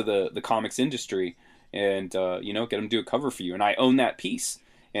gets into the comics industry, and get him to do a cover for you. And I own that piece,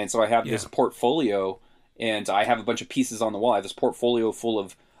 and so I have this portfolio, and I have a bunch of pieces on the wall. I have this portfolio full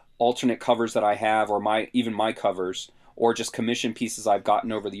of alternate covers that I have, or even my covers, or just commission pieces I've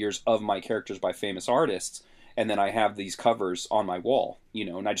gotten over the years of my characters by famous artists. And then I have these covers on my wall,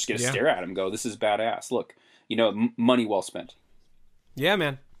 and I just get to stare at them and go, this is badass. Look, money well spent. Yeah,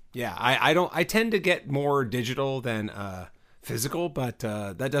 man. Yeah. I tend to get more digital than physical, but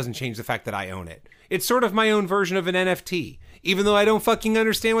that doesn't change the fact that I own it. It's sort of my own version of an NFT, even though I don't fucking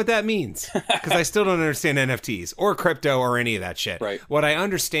understand what that means, because I still don't understand NFTs or crypto or any of that shit. Right. What I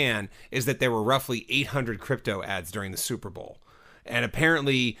understand is that there were roughly 800 crypto ads during the Super Bowl. And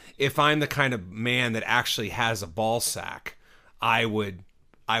apparently, if I'm the kind of man that actually has a ball sack, I would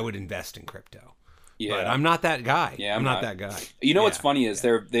invest in crypto. Yeah. But I'm not that guy. Yeah, I'm not that guy. What's funny is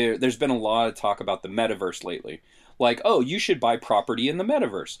there's been a lot of talk about the metaverse lately. Like, oh, you should buy property in the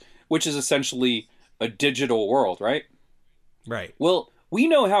metaverse, which is essentially a digital world, right? Right. Well, we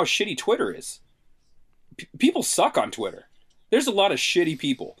know how shitty Twitter is. People suck on Twitter. There's a lot of shitty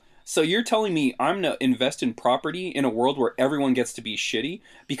people. So you're telling me I'm going to invest in property in a world where everyone gets to be shitty?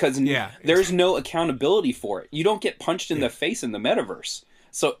 Because there's no accountability for it. You don't get punched in the face in the metaverse.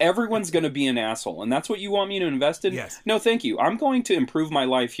 So everyone's going to be an asshole. And that's what you want me to invest in? Yes. No, thank you. I'm going to improve my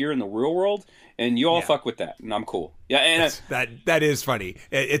life here in the real world, and you all fuck with that. And I'm cool. Yeah, and that is funny.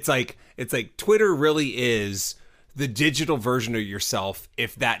 It's like Twitter really is the digital version of yourself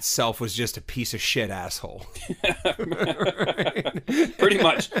if that self was just a piece of shit asshole. Pretty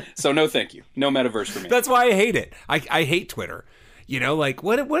much. So no thank you. No metaverse for me. That's why I hate it. I hate Twitter. Like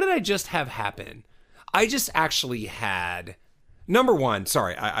what did I just have happen? I just actually had, number one,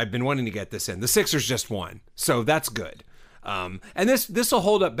 sorry, I've been wanting to get this in. The Sixers just won. So that's good. And this will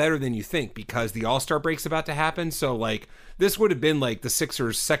hold up better than you think because the All-Star break's about to happen. So like this would have been like the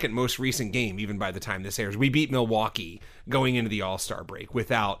Sixers' second most recent game, even by the time this airs. We beat Milwaukee going into the All-Star break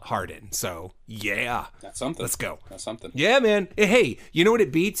without Harden. So yeah, that's something. Let's go. That's something. Yeah, man. Hey, you know what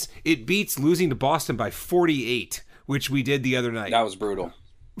it beats? It beats losing to Boston by 48, which we did the other night. That was brutal.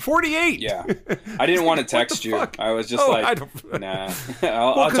 48. Yeah. I didn't want to text you. I was just nah.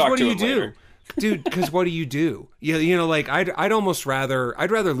 I'll talk to him later. Dude, because what do? Like I'd almost rather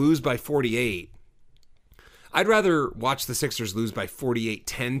lose by 48. I'd rather watch the Sixers lose by 48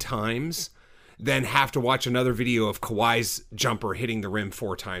 10 times than have to watch another video of Kawhi's jumper hitting the rim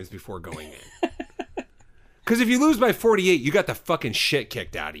 4 times before going in. Because if you lose by 48, you got the fucking shit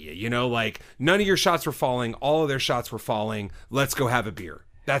kicked out of you. Like none of your shots were falling, all of their shots were falling. Let's go have a beer.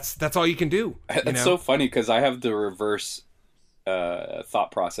 That's all you can do. It's so funny because I have the reverse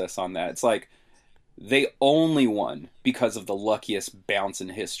thought process on that. It's like they only won because of the luckiest bounce in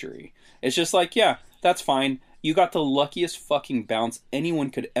history. It's just like, yeah, that's fine. You got the luckiest fucking bounce anyone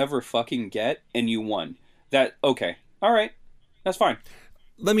could ever fucking get, and you won. Okay, all right. That's fine.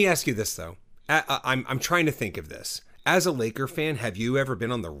 Let me ask you this, though. I'm trying to think of this. As a Laker fan, have you ever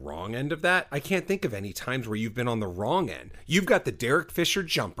been on the wrong end of that? I can't think of any times where you've been on the wrong end. You've got the Derek Fisher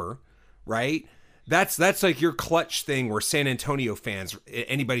jumper, right? That's like your clutch thing where San Antonio fans,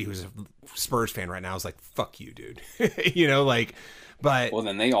 anybody who's a Spurs fan right now is like, fuck you, dude. You know, like, but... Well,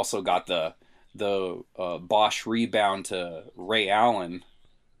 then they also got the Bosch rebound to Ray Allen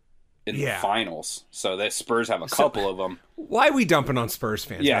in the finals. So the Spurs have a couple of them. Why are we dumping on Spurs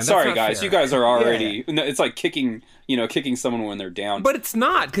fans? Yeah, man? sorry guys. Fair. You guys are already... Yeah. It's like kicking someone when they're down. But it's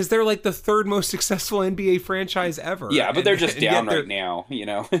not, because they're like the third most successful NBA franchise ever. Yeah, but they're just down right now, you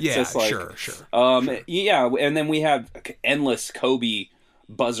know? It's yeah, just like, sure. Yeah, and then we have endless Kobe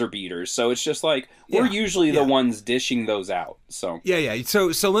buzzer beaters. So it's just like, we're usually the ones dishing those out. So Yeah.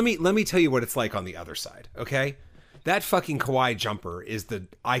 So let me tell you what it's like on the other side, okay? That fucking Kawhi jumper is the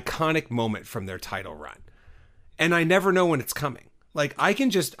iconic moment from their title run. And I never know when it's coming. Like, I can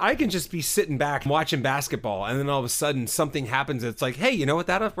just be sitting back watching basketball, and then all of a sudden something happens. It's like, hey, you know what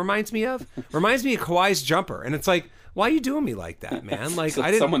that reminds me of? Reminds me of Kawhi's jumper. And it's like, why are you doing me like that, man? Like, so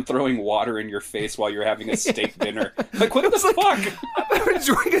someone throwing water in your face while you're having a steak dinner. Like, what the fuck? I'm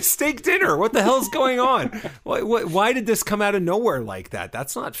enjoying a steak dinner. What the hell's going on? Why did this come out of nowhere like that?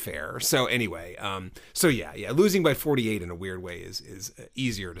 That's not fair. So anyway, losing by 48 in a weird way is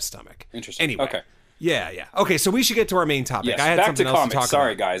easier to stomach. Interesting. Anyway. Okay. Yeah. Okay, so we should get to our main topic. Yes, I had back something to else comics. to talk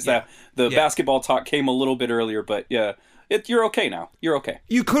Sorry, about. guys. The basketball talk came a little bit earlier, but yeah, you're okay now. You're okay.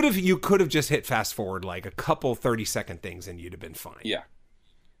 You could have just hit fast forward like a couple 30-second things and you'd have been fine. Yeah.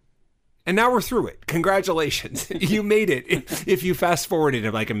 And now we're through it. Congratulations. You made it if you fast forwarded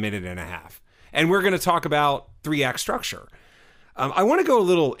it like a minute and a half. And we're going to talk about 3-act structure. I want to go a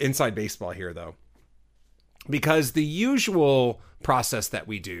little inside baseball here, though, because the usual process that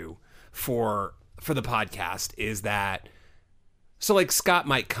we do for the podcast is that, so like Scott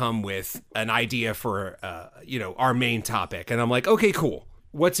might come with an idea for, our main topic. And I'm like, okay, cool.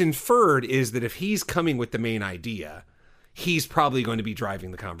 What's inferred is that if he's coming with the main idea, he's probably going to be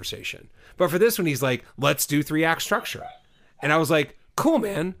driving the conversation. But for this one, he's like, let's do 3-act structure. And I was like, cool,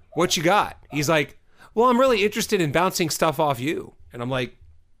 man. What you got? He's like, well, I'm really interested in bouncing stuff off you. And I'm like,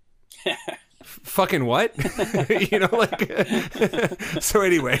 fucking what? So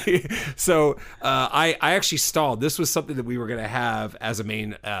anyway, I actually stalled. This was something that we were going to have as a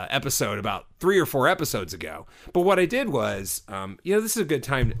main episode about 3 or 4 episodes ago. But what I did was, this is a good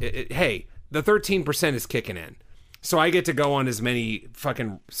time. Hey, the 13% is kicking in. So I get to go on as many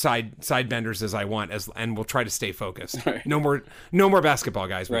fucking side benders as I want, and we'll try to stay focused. Right. No more basketball,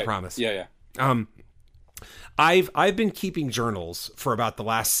 guys. We promise. Yeah. I've been keeping journals for about the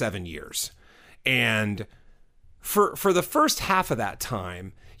last 7 years. And for the first half of that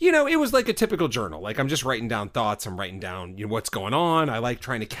time, it was like a typical journal. Like, I'm just writing down thoughts. I'm writing down what's going on. I like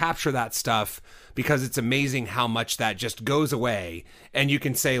trying to capture that stuff because it's amazing how much that just goes away. And you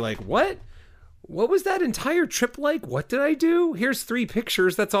can say like, what was that entire trip like? What did I do? Here's 3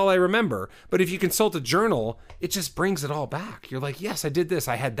 pictures. That's all I remember. But if you consult a journal, it just brings it all back. You're like, yes, I did this.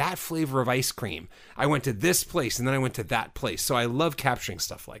 I had that flavor of ice cream. I went to this place and then I went to that place. So I love capturing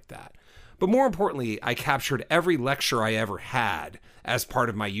stuff like that. But more importantly, I captured every lecture I ever had as part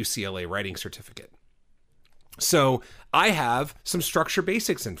of my UCLA writing certificate. So I have some structure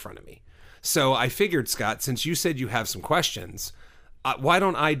basics in front of me. So I figured, Scott, since you said you have some questions, why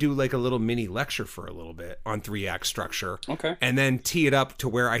don't I do like a little mini lecture for a little bit on 3-act structure? Okay. And then tee it up to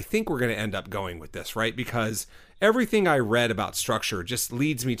where I think we're going to end up going with this, right? Because everything I read about structure just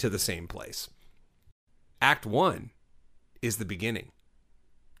leads me to the same place. Act 1 is the beginning.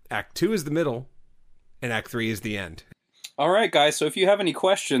 Act 2 is the middle. And Act 3 is the end. All right, guys. So if you have any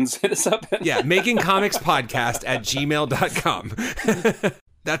questions, hit us up. makingcomicspodcast@gmail.com.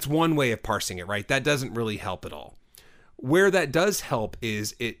 That's one way of parsing it, right? That doesn't really help at all. Where that does help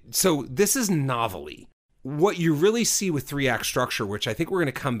is so this is novelty. What you really see with 3-act structure, which I think we're going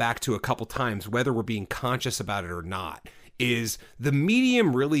to come back to a couple times, whether we're being conscious about it or not, is the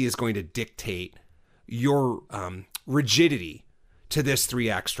medium really is going to dictate your rigidity to this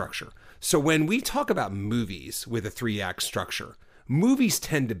 3-act structure. So when we talk about movies with a 3-act structure, movies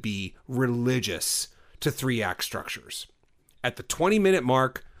tend to be religious to 3-act structures. At the 20-minute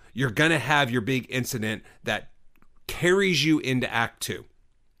mark, you're going to have your big incident that carries you into Act 2.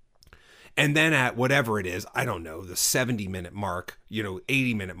 And then at whatever it is, I don't know, the 70-minute mark,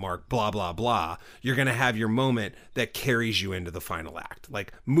 80-minute mark, blah, blah, blah, you're going to have your moment that carries you into the final act.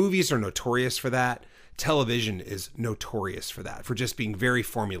 Like, movies are notorious for that. Television is notorious for that, for just being very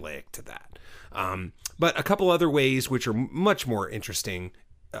formulaic to that. But a couple other ways which are much more interesting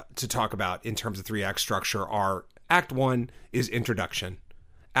to talk about in terms of 3-act structure are Act 1 is introduction.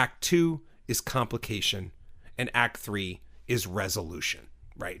 Act 2 is complication. And Act 3 is resolution,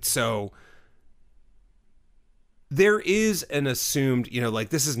 right? So there is an assumed, like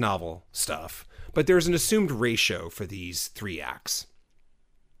this is novel stuff, but there's an assumed ratio for these 3 acts.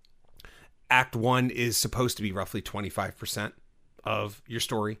 Act 1 is supposed to be roughly 25% of your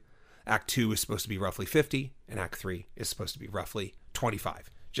story. Act 2 is supposed to be roughly 50, and Act 3 is supposed to be roughly 25,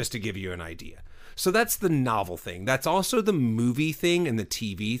 just to give you an idea. So that's the novel thing. That's also the movie thing and the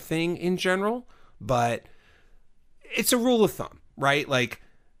TV thing in general, but it's a rule of thumb, right? Like,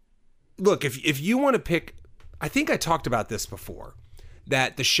 look, if you want to pick, I think I talked about this before,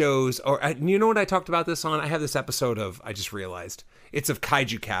 that the shows, or you know what I talked about this on? I have this episode of, I just realized, it's of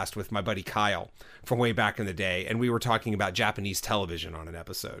Kaiju Cast with my buddy Kyle from way back in the day, and we were talking about Japanese television on an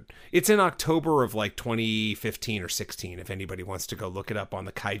episode. It's in October of like 2015 or 16, if anybody wants to go look it up on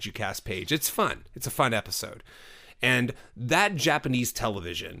the Kaiju Cast page. It's fun. It's a fun episode. And that Japanese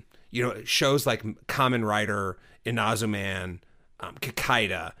television, shows like Kamen Rider, Inazuman,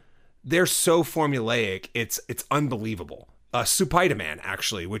 Kakaida, they're so formulaic, it's unbelievable. Supaidaman,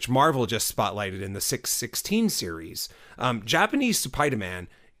 actually, which Marvel just spotlighted in the 616 series. Japanese Supaidaman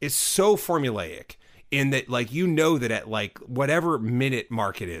is so formulaic in that, like, that at like whatever minute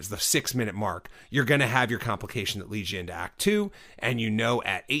mark it is, the 6-minute mark, you're going to have your complication that leads you into Act 2. And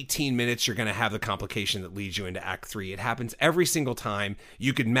at 18 minutes, you're going to have the complication that leads you into Act 3. It happens every single time.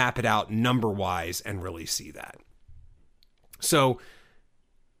 You could map it out number-wise and really see that. So,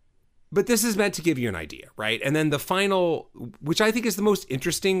 but this is meant to give you an idea, right? And then the final, which I think is the most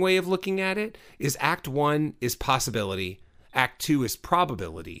interesting way of looking at it, is Act 1 is possibility, Act 2 is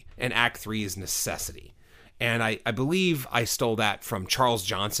probability, and Act 3 is necessity. And I believe I stole that from Charles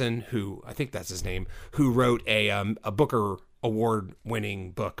Johnson, who, I think that's his name, who wrote a Booker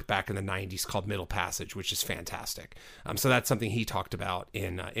Award-winning book back in the 90s called Middle Passage, which is fantastic. So that's something he talked about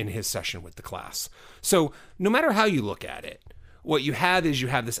in his session with the class. So no matter how you look at it, what you have is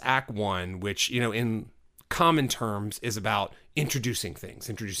this Act 1, which, in common terms is about introducing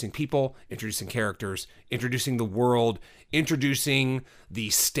things, introducing people, introducing characters, introducing the world, introducing the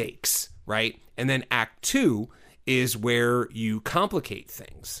stakes, right? And then Act 2 is where you complicate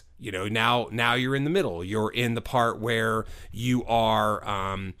things. Now you're in the middle. You're in the part where you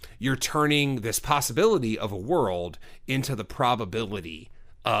are, you're turning this possibility of a world into the probability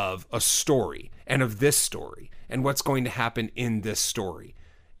of a story and of this story and what's going to happen in this story.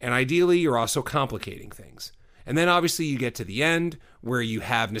 And ideally, you're also complicating things. And then obviously you get to the end where you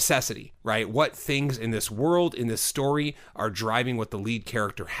have necessity, right? What things in this world, in this story, are driving what the lead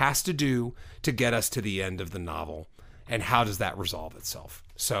character has to do to get us to the end of the novel. And how does that resolve itself?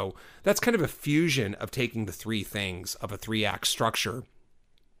 So that's kind of a fusion of taking the 3 things of a 3-act structure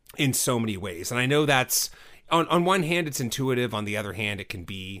in so many ways. And I know that's, on one hand, it's intuitive. On the other hand, it can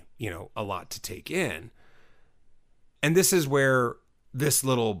be, a lot to take in. And this is where this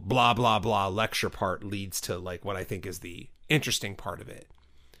little blah, blah, blah lecture part leads to like what I think is the interesting part of it,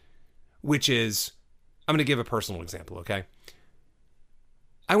 which is, I'm going to give a personal example, okay?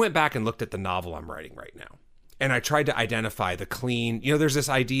 I went back and looked at the novel I'm writing right now, and I tried to identify the clean, there's this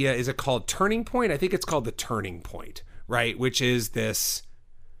idea, is it called turning point? I think it's called the turning point, right? Which is this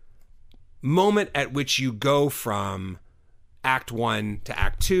moment at which you go from Act 1 to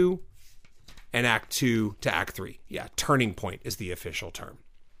Act 2, and Act 2 to Act 3. Yeah, turning point is the official term.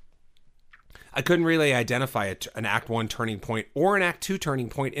 I couldn't really identify an Act 1 turning point or an Act 2 turning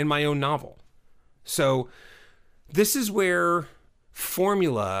point in my own novel. So this is where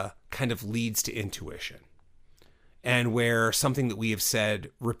formula kind of leads to intuition, and where something that we have said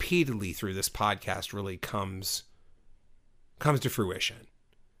repeatedly through this podcast really comes to fruition.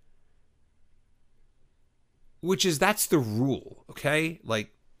 Which is, that's the rule, okay?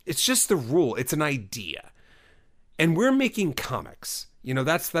 Like, it's just the rule. It's an idea. And we're making comics.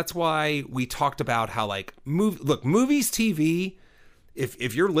 That's why we talked about how, like, movies, TV,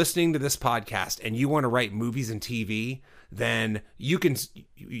 if you're listening to this podcast and you want to write movies and TV, then you can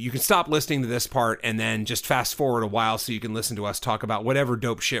stop listening to this part and then just fast forward a while so you can listen to us talk about whatever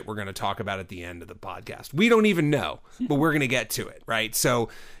dope shit we're going to talk about at the end of the podcast. We don't even know, but we're going to get to it, right? So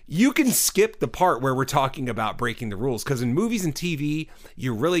you can skip the part where we're talking about breaking the rules, because in movies and TV,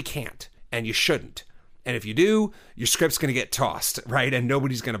 you really can't, and you shouldn't. And if you do, your script's going to get tossed, right? And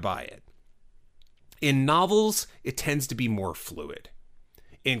nobody's going to buy it. In novels, it tends to be more fluid.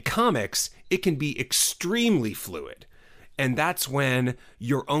 In comics, it can be extremely fluid. And that's when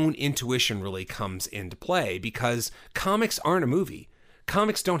your own intuition really comes into play, because comics aren't a movie.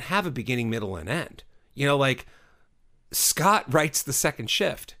 Comics don't have a beginning, middle, and end. Like Scott writes the second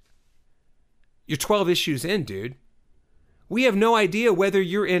shift. You're 12 issues in, dude. We have no idea whether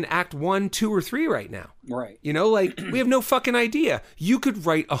you're in act 1, 2, or 3 right now. Right. You know, like, we have no fucking idea. You could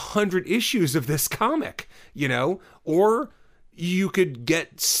write 100 issues of this comic, you know, or you could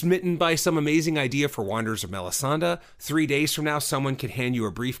get smitten by some amazing idea for Wanderers of Melisande. 3 days from now, someone could hand you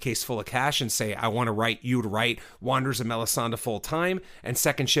a briefcase full of cash and say, I want to write you to write Wanderers of Melisande full time. And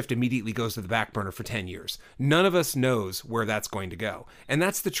Second Shift immediately goes to the back burner for 10 years. None of us knows where that's going to go. And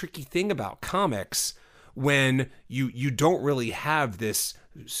that's the tricky thing about comics, when you don't really have this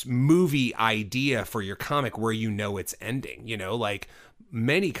movie idea for your comic where you know it's ending. You know, like,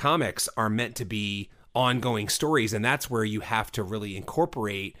 many comics are meant to be ongoing stories, and that's where you have to really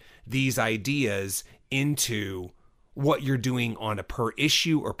incorporate these ideas into what you're doing on a per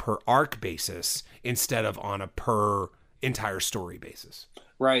issue or per arc basis instead of on a per entire story basis.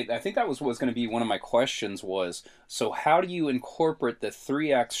 Right. I think that was going to be one of my questions was, so how do you incorporate the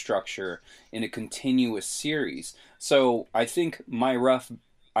 3-act structure in a continuous series? So I think my rough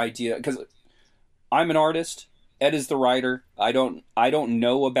idea, because I'm an artist, Ed is the writer. I don't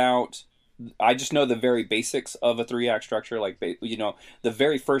know about, I just know the very basics of a 3-act structure. Like, you know, the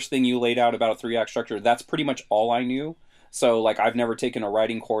very first thing you laid out about a 3-act structure, that's pretty much all I knew. So, like, I've never taken a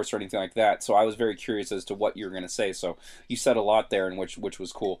writing course or anything like that. So I was very curious as to what you were going to say. So you said a lot there, and which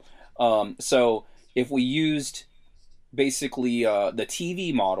was cool. So if we used basically the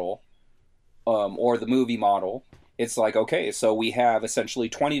TV model or the movie model, it's like, okay, so we have essentially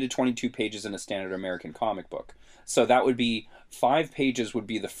 20 to 22 pages in a standard American comic book. So that would be 5 pages would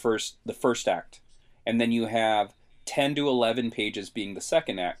be the first act. And then you have 10 to 11 pages being the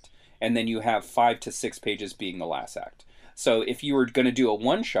second act. And then you have 5 to 6 pages being the last act. So if you were going to do a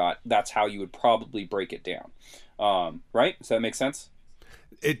one-shot, that's how you would probably break it down. Right? Does that make sense?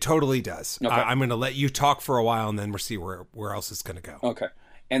 It totally does. Okay. I'm going to let you talk for a while, and then we'll see where else it's going to go. Okay.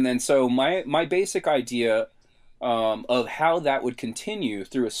 And then so my basic idea of how that would continue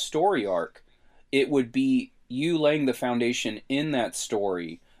through a story arc, it would be you laying the foundation in that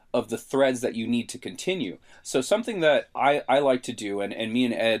story of the threads that you need to continue. So something that I like to do, and me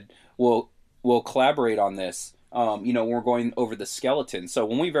and Ed will collaborate on this, you know, when we're going over the skeleton. So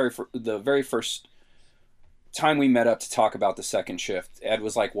when the very first time we met up to talk about the Second Shift, Ed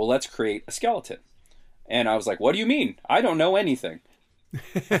was like, well, let's create a skeleton. And I was like, what do you mean? I don't know anything.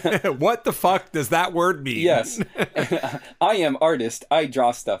 What the fuck does that word mean? Yes. I am artist. I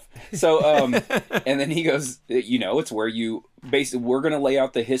draw stuff. So, and then he goes, you know, it's where you basically, we're going to lay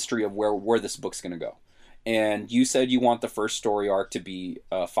out the history of where this book's going to go. And you said you want the first story arc to be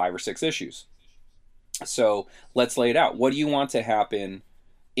 5 or 6 issues. So let's lay it out. What do you want to happen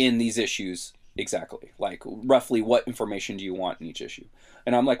in these issues exactly? Like, roughly what information do you want in each issue?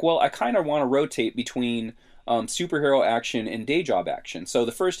 And I'm like, well, I kind of want to rotate between superhero action and day job action. So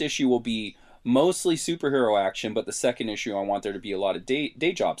the first issue will be mostly superhero action, but the second issue I want there to be a lot of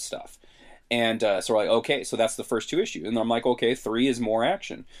day job stuff. And so we're like, okay, so that's the first 2 issues. And I'm like, okay, 3 is more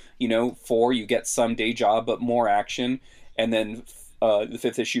action. You know, 4, you get some day job, but more action. And then the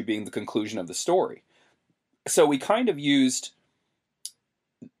 5th issue being the conclusion of the story. So we kind of used,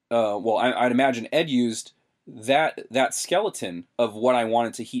 I'd imagine Ed used that skeleton of what I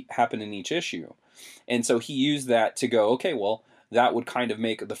wanted to happen in each issue. And so he used that to go, okay, well, that would kind of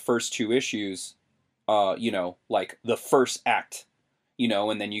make the first 2 issues, you know, like the first act, you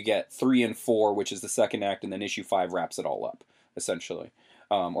know, and then you get 3 and 4, which is the second act, and then issue 5 wraps it all up, essentially.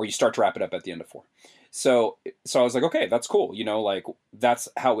 Or you start to wrap it up at the end of 4. So I was like, okay, that's cool. You know, like, that's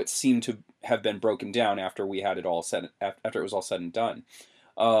how it seemed to have been broken down after we had it all after it was all said and done.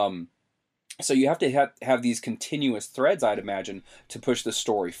 So you have to have these continuous threads, I'd imagine, to push the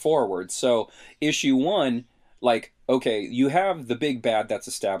story forward. So issue 1, like, okay, you have the big bad that's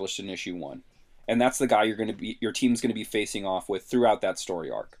established in issue 1, and that's the guy your team's going to be facing off with throughout that story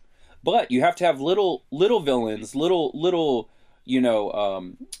arc. But you have to have little villains, little you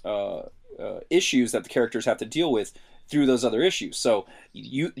know, issues that the characters have to deal with through those other issues. So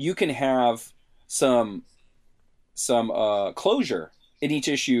you can have some closure in each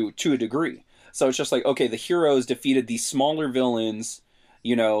issue to a degree. So it's just like, okay, the heroes defeated these smaller villains,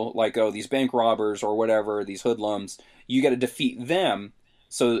 you know, like, oh, these bank robbers or whatever, these hoodlums. You got to defeat them.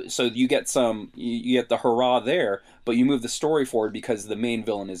 So you get you get the hurrah there, but you move the story forward because the main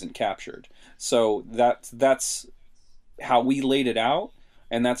villain isn't captured. So that's how we laid it out,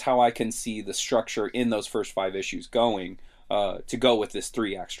 and that's how I can see the structure in those first 5 issues going to go with this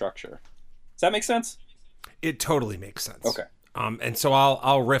 3-act structure. Does that make sense? It totally makes sense. Okay. And so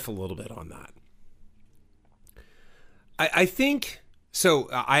I'll riff a little bit on that. I think so.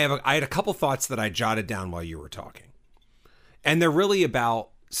 I had a couple thoughts that I jotted down while you were talking, and they're really about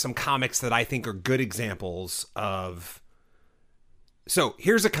some comics that I think are good examples of. So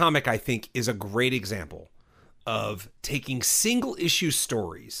here's a comic I think is a great example of taking single issue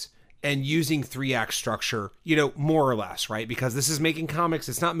stories and using 3-act structure, more or less, right? Because this is making comics.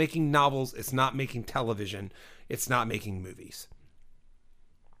 It's not making novels. It's not making television. It's not making movies.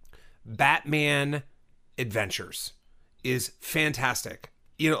 Batman Adventures is fantastic.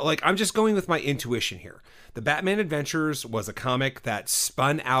 I'm just going with my intuition here. The Batman Adventures was a comic that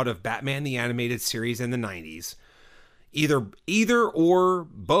spun out of Batman the Animated Series in the 90s. Either or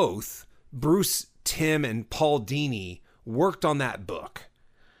both, Bruce Timm and Paul Dini worked on that book.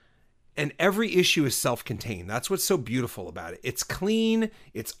 And every issue is self-contained. That's what's so beautiful about it. It's clean,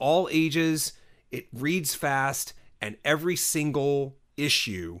 it's all ages, it reads fast, and every single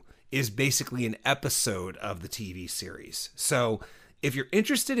issue is basically an episode of the TV series. So if you're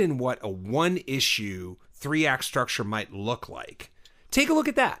interested in what a one-issue 3-act structure might look like, take a look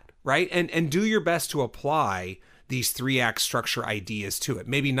at that, right? And do your best to apply these 3-act structure ideas to it.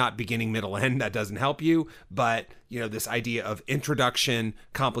 Maybe not beginning, middle, end, that doesn't help you, but this idea of introduction,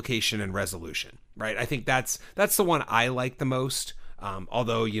 complication, and resolution, right? I think that's the one I like the most.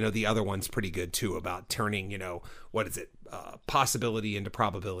 Although, the other one's pretty good too, about turning, possibility into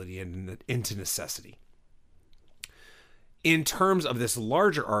probability and into necessity. In terms of this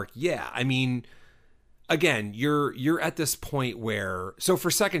larger arc, yeah, I mean, again, you're at this point where, so for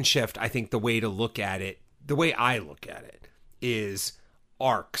Second Shift, I think the way I look at it is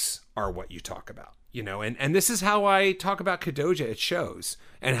arcs are what you talk about, and this is how I talk about Kadoja at shows,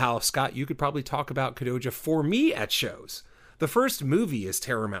 and how, Scott, you could probably talk about Kadoja for me at shows. The first movie is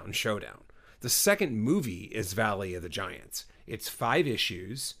Terror Mountain Showdown. The second movie is Valley of the Giants. It's 5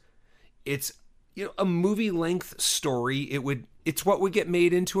 issues. It's, a movie-length story. It's what would get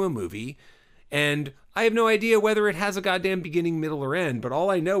made into a movie. And I have no idea whether it has a goddamn beginning, middle, or end, but all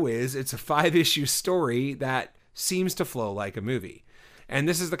I know is it's a 5-issue story that seems to flow like a movie. And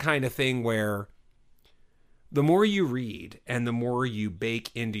this is the kind of thing where the more you read and the more you bake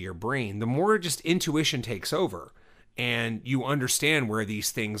into your brain, the more just intuition takes over. And you understand where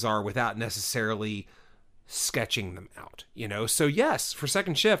these things are without necessarily sketching them out, So yes, for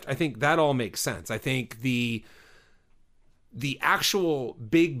Second Shift, I think that all makes sense. I think the actual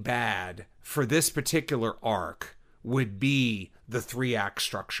big bad for this particular arc would be the 3-act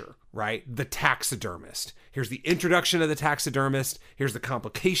structure, right? The taxidermist. Here's the introduction of the taxidermist. Here's the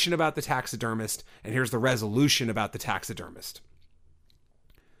complication about the taxidermist. And here's the resolution about the taxidermist.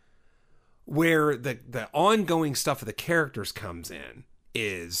 Where the ongoing stuff of the characters comes in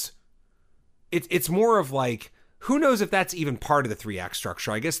is, it's more of like, who knows if that's even part of the 3-act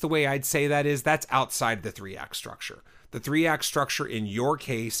structure? I guess the way I'd say that is that's outside the 3-act structure. The 3-act structure in your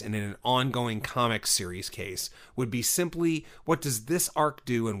case and in an ongoing comic series case would be simply, what does this arc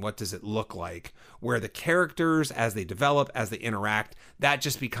do and what does it look like? Where the characters, as they develop, as they interact, that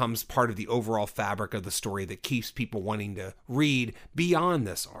just becomes part of the overall fabric of the story that keeps people wanting to read beyond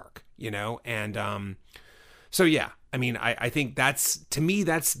this arc, And so yeah, I mean, I think that's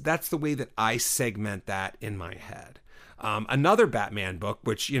the way that I segment that in my head. Another Batman book,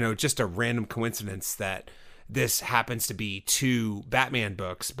 which, just a random coincidence this happens to be 2 Batman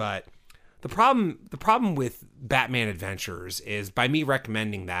books, but the problem with Batman Adventures is, by me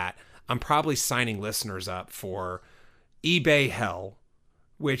recommending that, I'm probably signing listeners up for eBay hell,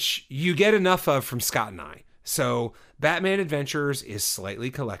 which you get enough of from Scott and I. So Batman Adventures is slightly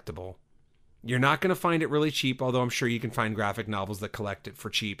collectible. You're not going to find it really cheap, although I'm sure you can find graphic novels that collect it for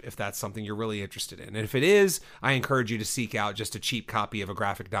cheap if that's something you're really interested in. And if it is, I encourage you to seek out just a cheap copy of a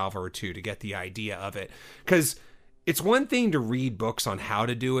graphic novel or 2 to get the idea of it. Because it's one thing to read books on how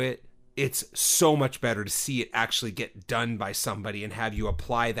to do it. It's so much better to see it actually get done by somebody and have you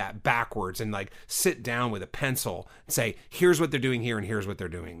apply that backwards and sit down with a pencil and say, here's what they're doing here and here's what they're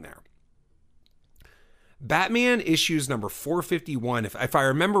doing there. Batman issues number 451, if I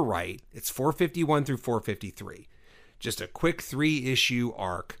remember right, it's 451 through 453. Just a quick 3-issue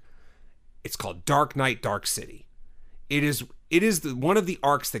arc. It's called Dark Knight, Dark City. It is one of the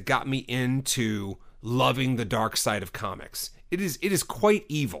arcs that got me into loving the dark side of comics. It is quite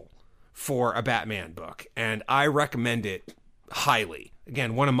evil for a Batman book, and I recommend it highly.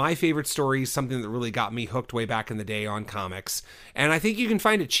 Again, one of my favorite stories, something that really got me hooked way back in the day on comics, and I think you can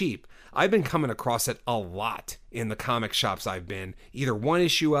find it cheap. I've been coming across it a lot in the comic shops I've been, either one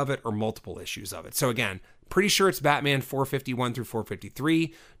issue of it or multiple issues of it. So again, pretty sure it's Batman 451 through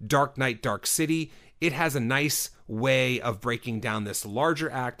 453, Dark Knight, Dark City. It has a nice way of breaking down this larger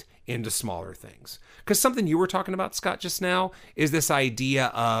act into smaller things. Because something you were talking about, Scott, just now is this idea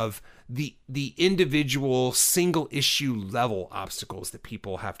of the individual single issue level obstacles that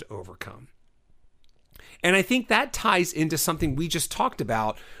people have to overcome. And I think that ties into something we just talked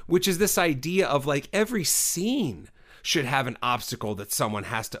about, which is this idea of like every scene should have an obstacle that someone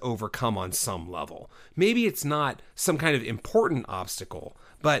has to overcome on some level. Maybe it's not some kind of important obstacle,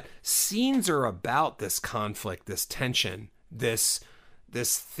 but scenes are about this conflict, this tension, this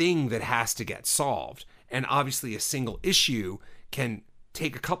thing that has to get solved. And obviously a single issue can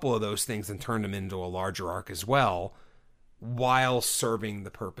take a couple of those things and turn them into a larger arc as well, while serving the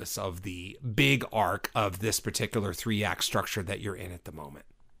purpose of the big arc of this particular 3-act structure that you're in at the moment.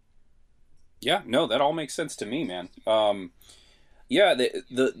 Yeah, no, that all makes sense to me, man. Yeah,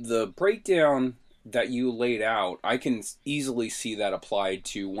 the breakdown that you laid out, I can easily see that applied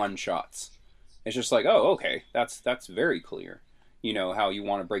to one-shots. It's just like, oh, okay, that's very clear. You know, how you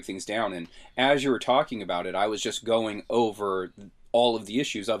want to break things down. And as you were talking about it, I was just going over all of the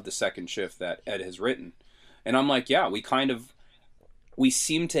issues of the second shift that Ed has written. And I'm like, yeah, we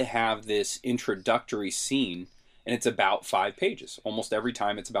seem to have this introductory scene, and it's about 5 pages. Almost every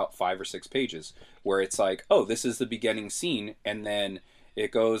time it's about 5 or 6 pages, where it's like, oh, this is the beginning scene, and then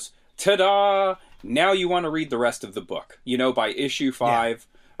it goes, ta-da! Now you want to read the rest of the book. You know, by issue 5,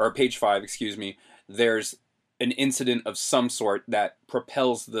 or page 5, excuse me, there's an incident of some sort that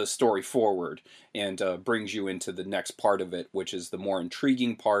propels the story forward and brings you into the next part of it, which is the more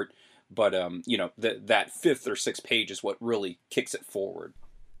intriguing part. But, you know, that 5th or 6th page is what really kicks it forward.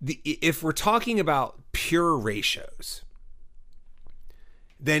 If we're talking about pure ratios,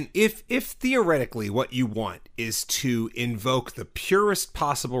 then if theoretically what you want is to invoke the purest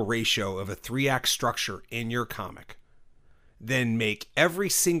possible ratio of a 3-act structure in your comic, then make every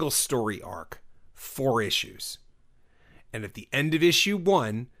single story arc 4 issues. And at the end of issue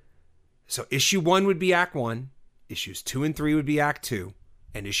 1, so issue 1 would be Act 1, issues 2 and 3 would be Act 2,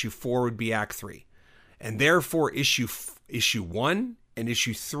 and issue 4 would be Act 3. And therefore issue 1 and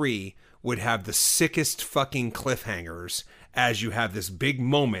issue 3 would have the sickest fucking cliffhangers as you have this big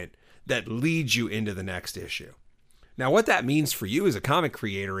moment that leads you into the next issue. Now, what that means for you as a comic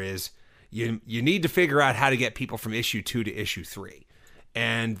creator is you need to figure out how to get people from issue 2 to issue 3.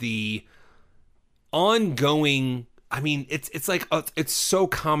 And the ongoing, I mean, it's like, it's so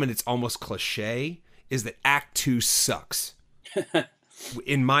common, it's almost cliche, is that Act 2 sucks.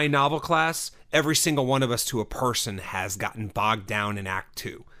 In my novel class, every single one of us to a person has gotten bogged down in Act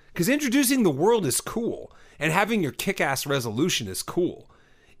 2. Because introducing the world is cool, and having your kick-ass resolution is cool.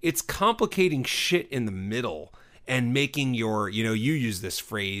 It's complicating shit in the middle and making your, you know, you used this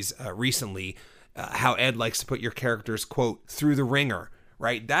phrase recently, how Ed likes to put your characters, quote, through the ringer,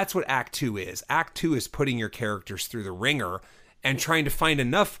 right? That's what Act 2 is. Act 2 is putting your characters through the ringer and trying to find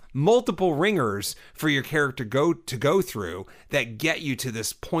enough multiple ringers for your character to go through that get you to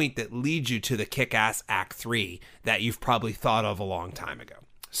this point that leads you to the kick-ass Act 3 that you've probably thought of a long time ago.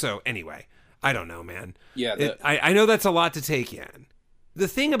 So anyway, I don't know, man. Yeah, I know that's a lot to take in. The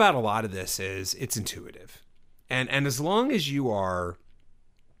thing about a lot of this is it's intuitive. And as long as you are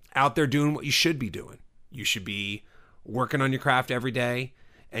out there doing what you should be doing, you should be working on your craft every day,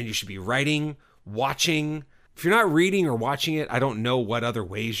 and you should be writing, watching. If you're not reading or watching it, I don't know what other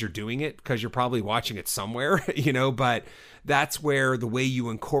ways you're doing it, because you're probably watching it somewhere, you know, but that's where the way you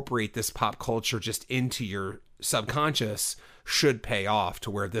incorporate this pop culture just into your subconscious should pay off,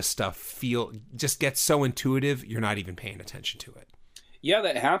 to where this stuff just gets so intuitive, you're not even paying attention to it. Yeah,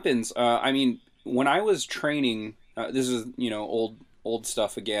 that happens. I mean, when I was training, this is, you know, old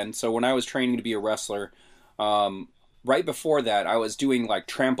stuff again. So when I was training to be a wrestler, right before that, I was doing like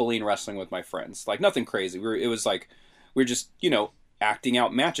trampoline wrestling with my friends. Like nothing crazy. It was like, we were just, you know, acting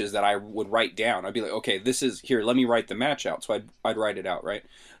out matches that I would write down. I'd be like, okay, this is here. Let me write the match out. So I'd write it out. Right.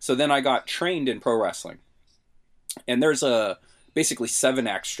 So then I got trained in pro wrestling, and there's a basically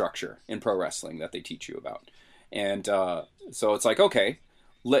 7-act structure in pro wrestling that they teach you about. And, so it's like, okay,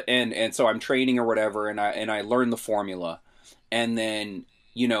 and so I'm training or whatever, and I learn the formula, and then,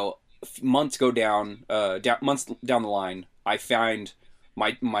 you know, months go months down the line, I find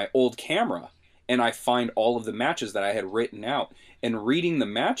my old camera, and I find all of the matches that I had written out. And reading the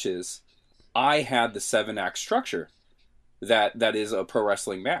matches, I had the 7-act structure that is a pro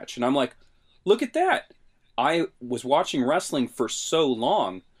wrestling match. And I'm like, look at that. I was watching wrestling for so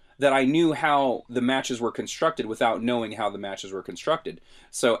long that I knew how the matches were constructed without knowing how the matches were constructed.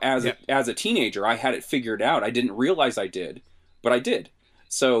 So as a teenager, I had it figured out. I didn't realize I did, but I did.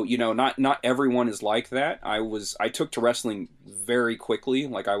 So, you know, not everyone is like that. I took to wrestling very quickly.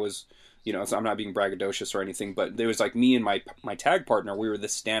 Like I was, you know, I'm not being braggadocious or anything, but there was like me and my tag partner, we were the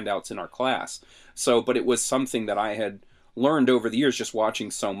standouts in our class. So, but it was something that I had learned over the years just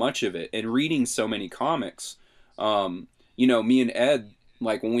watching so much of it and reading so many comics. You know, me and Ed,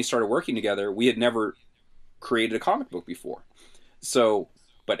 like when we started working together, we had never created a comic book before. So,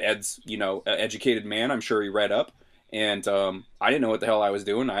 but Ed's, you know, an educated man. I'm sure he read up. And I didn't know what the hell I was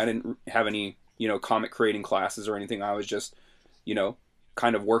doing. I didn't have any, you know, comic creating classes or anything. I was just, you know,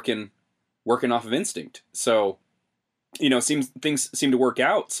 kind of working off of instinct. So, you know, things seem to work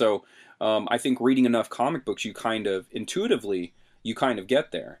out. So I think reading enough comic books, you kind of intuitively, you kind of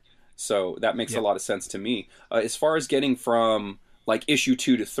get there. So that makes a lot of sense to me. As far as getting from like issue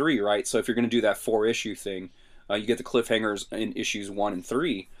 2 to 3, right? So if you're going to do that 4-issue thing, you get the cliffhangers in issues 1 and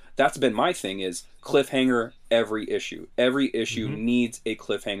 3. That's been my thing, is cliffhanger every issue. Every issue needs a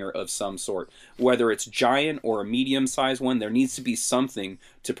cliffhanger of some sort. Whether it's giant or a medium-sized one, there needs to be something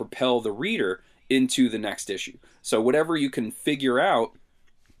to propel the reader into the next issue. So whatever you can figure out,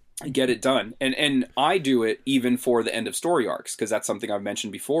 get it done. And I do it even for the end of story arcs, because that's something I've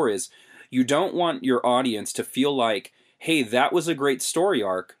mentioned before, is you don't want your audience to feel like, hey, that was a great story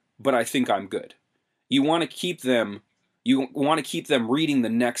arc, but I think I'm good. You want to keep them reading the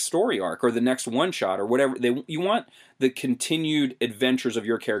next story arc or the next one shot or whatever. You want the continued adventures of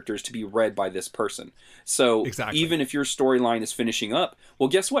your characters to be read by this person. So even if your storyline is finishing up, well,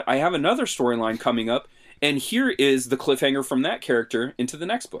 guess what? I have another storyline coming up, and here is the cliffhanger from that character into the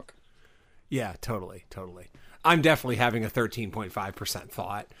next book. Yeah, totally. I'm definitely having a 13.5%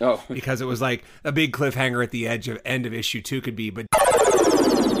 thought. Oh. Because it was like a big cliffhanger at the end of issue 2 could be, but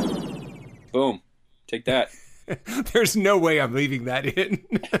boom. Take that. There's no way I'm leaving that in.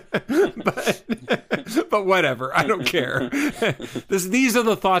 but whatever. I don't care. These are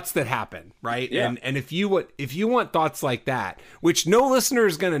the thoughts that happen, right? Yeah. And if you want thoughts like that, which no listener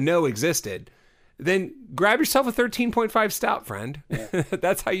is going to know existed, then grab yourself a 13.5 stout, friend. Yeah.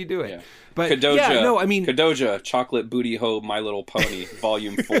 That's how you do it. Yeah. But Kadoja, Kadoja, Chocolate Booty Ho, My Little Pony,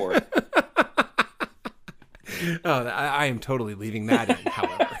 Volume 4. Oh, I am totally leaving that in,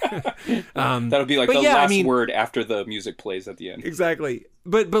 however. That'll be like the last word after the music plays at the end. Exactly.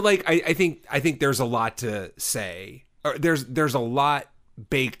 But like I think there's a lot to say. Or there's a lot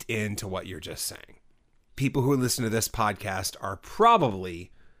baked into what you're just saying. People who listen to this podcast are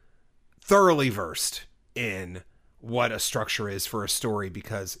probably thoroughly versed in what a structure is for a story,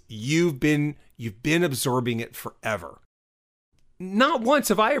 because you've been absorbing it forever. Not once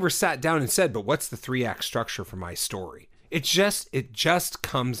have I ever sat down and said, but what's the 3-act structure for my story? It just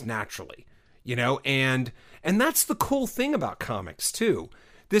comes naturally, you know? And that's the cool thing about comics too.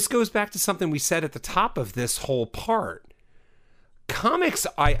 This goes back to something we said at the top of this whole part. Comics,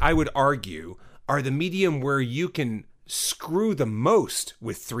 I would argue, are the medium where you can screw the most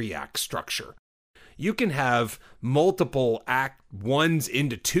with 3-act structure. You can have multiple act 1s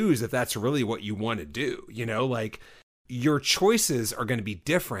into 2s if that's really what you want to do, you know? Like, your choices are going to be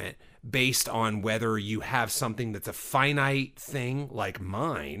different based on whether you have something that's a finite thing like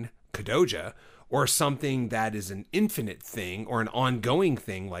mine, Kadoja, or something that is an infinite thing or an ongoing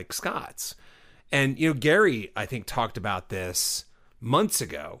thing like Scott's. And, you know, Gary, I think, talked about this months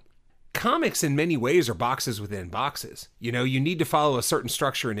ago. Comics in many ways are boxes within boxes. You know, you need to follow a certain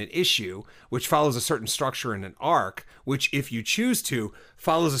structure in an issue, which follows a certain structure in an arc, which, if you choose to,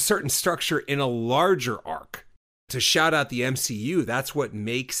 follows a certain structure in a larger arc. To shout out the MCU, that's what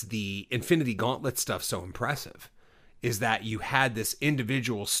makes the Infinity Gauntlet stuff so impressive, is that you had this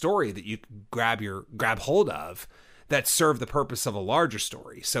individual story that you could grab hold of that served the purpose of a larger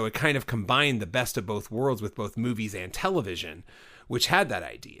story. So it kind of combined the best of both worlds with both movies and television, which had that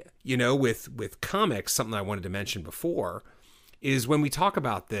idea. You know, with comics, something I wanted to mention before is when we talk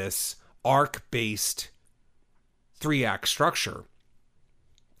about this arc-based 3-act structure,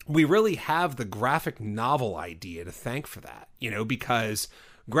 we really have the graphic novel idea to thank for that, you know, because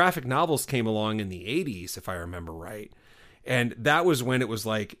graphic novels came along in the 80s, if I remember right. And that was when it was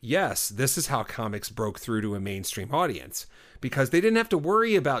like, yes, this is how comics broke through to a mainstream audience, because they didn't have to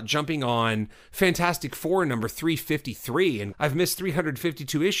worry about jumping on Fantastic Four number 353 and I've missed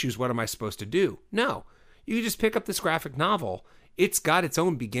 352 issues. What am I supposed to do? No, you can just pick up this graphic novel. It's got its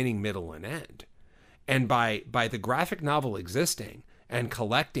own beginning, middle, and end. And by the graphic novel existing and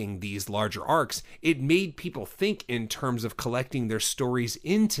collecting these larger arcs, it made people think in terms of collecting their stories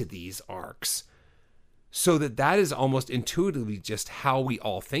into these arcs. So that is almost intuitively just how we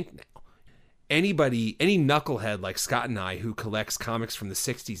all think now. Any knucklehead like Scott and I who collects comics from the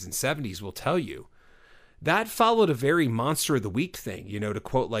 60s and 70s will tell you that followed a very Monster of the Week thing, you know, to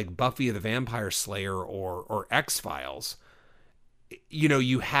quote like Buffy the Vampire Slayer or X-Files. You know,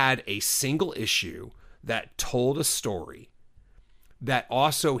 you had a single issue that told a story that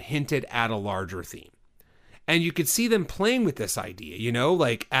also hinted at a larger theme. And you could see them playing with this idea, you know,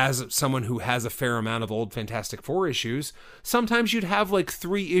 like as someone who has a fair amount of old Fantastic Four issues, sometimes you'd have like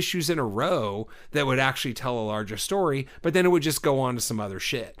 3 issues in a row that would actually tell a larger story, but then it would just go on to some other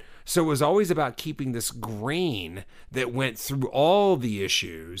shit. So it was always about keeping this grain that went through all the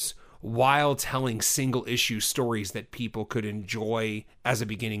issues while telling single issue stories that people could enjoy as a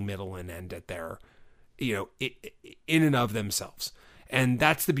beginning, middle, and end at their, you know, in and of themselves. And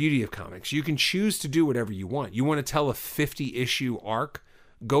that's the beauty of comics. You can choose to do whatever you want. You want to tell a 50-issue arc,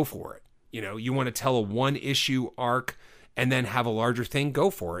 go for it. You know, you want to tell a 1-issue arc and then have a larger thing, go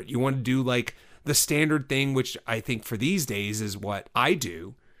for it. You want to do like the standard thing, which I think for these days is what I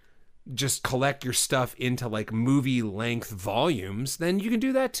do, just collect your stuff into like movie length volumes, then you can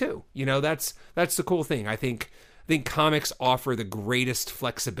do that too. You know, that's the cool thing. I think comics offer the greatest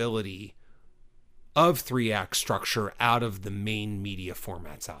flexibility of 3-act structure out of the main media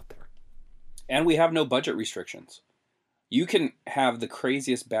formats out there. And we have no budget restrictions. You can have the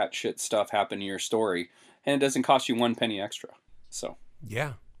craziest batshit stuff happen in your story, and it doesn't cost you 1 penny extra. So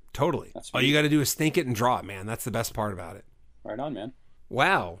yeah, totally. All you got to do is think it and draw it, man. That's the best part about it. Right on, man.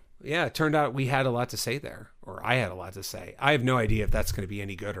 Wow. Yeah, it turned out we had a lot to say there, or I had a lot to say. I have no idea if that's going to be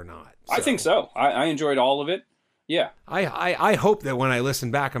any good or not. So. I think so. I enjoyed all of it. Yeah. I hope that when I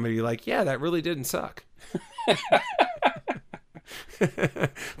listen back, I'm going to be like, yeah, that really didn't suck.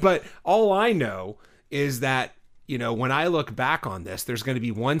 But all I know is that, you know, when I look back on this, there's going to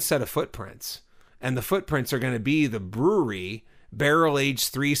be one set of footprints, and the footprints are going to be the brewery, Barrel Age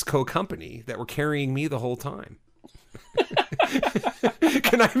 3's co-company that were carrying me the whole time.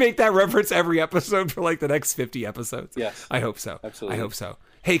 Can I make that reference every episode for like the next 50 episodes? Yes. I hope so. Absolutely. I hope so.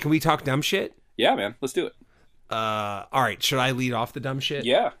 Hey, can we talk dumb shit? Yeah, man. Let's do it. All right. Should I lead off the dumb shit?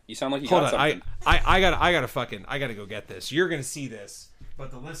 Yeah. You sound like you got something. I gotta go get this. You're gonna see this,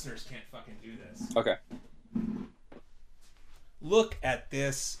 but the listeners can't fucking do this. Okay. Look at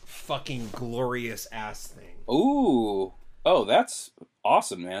this fucking glorious ass thing. Ooh. Oh, that's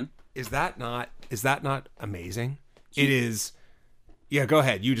awesome, man. Is that not amazing? It is. Yeah, go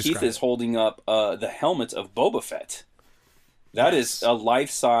ahead. You describe. Keith is holding up the helmet of Boba Fett. That is a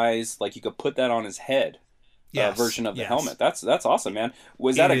life-size, like you could put that on his head version of the helmet. That's awesome, man.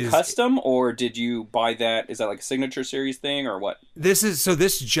 Was that a custom, or did you buy that? Is that like a signature series thing, or what?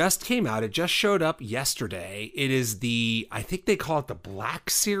 This just came out. It just showed up yesterday. It is I think they call it the Black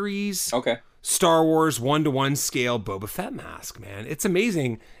Series. Okay. Star Wars 1-to-1 scale Boba Fett mask, man. It's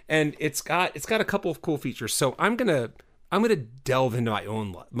amazing, and it's got a couple of cool features. So I'm gonna delve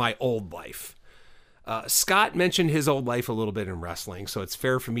into my old life. Scott mentioned his old life a little bit in wrestling, so it's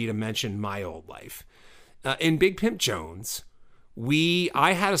fair for me to mention my old life. In Big Pimp Jones,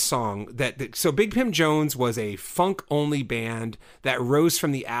 I had a song so Big Pimp Jones was a funk only band that rose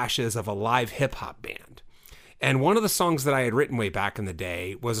from the ashes of a live hip hop band. And one of the songs that I had written way back in the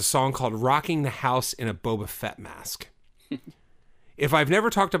day was a song called Rocking the House in a Boba Fett Mask. If I've never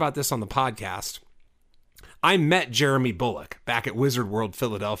talked about this on the podcast, I met Jeremy Bulloch back at Wizard World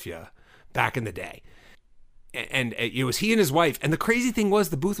Philadelphia back in the day. And it was he and his wife. And the crazy thing was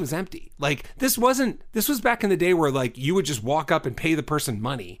the booth was empty. Like this was back in the day where like you would just walk up and pay the person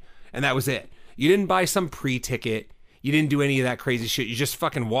money and that was it. You didn't buy some pre-ticket. You didn't do any of that crazy shit. You just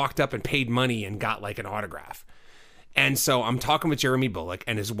fucking walked up and paid money and got like an autograph. And so I'm talking with Jeremy Bulloch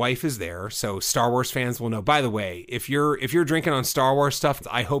and his wife is there. So Star Wars fans will know, by the way, if you're drinking on Star Wars stuff,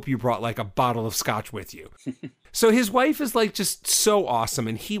 I hope you brought like a bottle of scotch with you. So his wife is like just so awesome.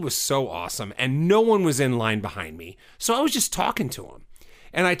 And he was so awesome. And no one was in line behind me. So I was just talking to him.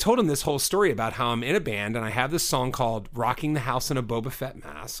 And I told him this whole story about how I'm in a band and I have this song called Rocking the House in a Boba Fett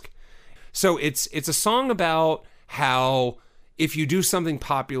Mask. So it's a song about how if you do something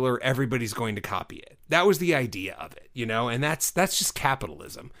popular, everybody's going to copy it. That was the idea of it, you know, and that's just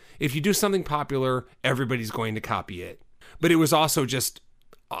capitalism. If you do something popular, everybody's going to copy it. But it was also just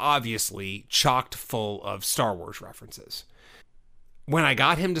obviously chocked full of Star Wars references. When I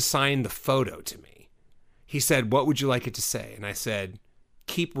got him to sign the photo to me, he said, "What would you like it to say?" And I said,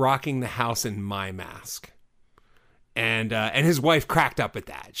 "Keep rocking the house in my mask." And his wife cracked up at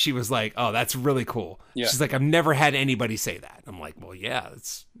that. She was like, "Oh, that's really cool." Yeah. She's like, "I've never had anybody say that." I'm like, "Well, yeah,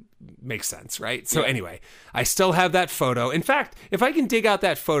 it's makes sense, right?" So anyway, I still have that photo. In fact, if I can dig out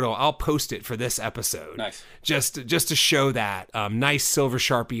that photo, I'll post it for this episode. Nice. Just to show that nice silver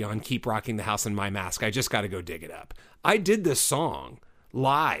Sharpie on Keep Rocking the House in My Mask. I just got to go dig it up. I did this song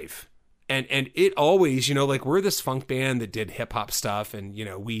live. And it always, you know, like we're this funk band that did hip hop stuff. And, you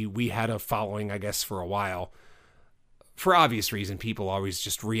know, we had a following, I guess, for a while. For obvious reason, people always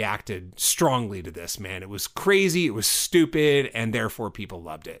just reacted strongly to this, man. It was crazy, it was stupid, and therefore people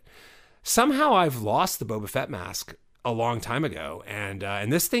loved it. somehow I've lost the Boba Fett mask a long time ago, and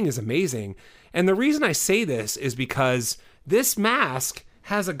this thing is amazing. And the reason I say this is because this mask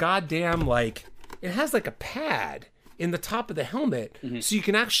has a goddamn, like, it has like a pad in the top of the helmet, so you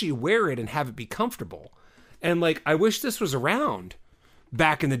can actually wear it and have it be comfortable. And like, I wish this was around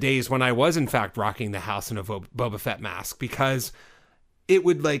back in the days when I was in fact rocking the house in a Boba Fett mask, because it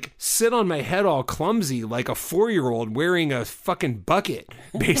would like sit on my head all clumsy like a 4-year-old wearing a fucking bucket,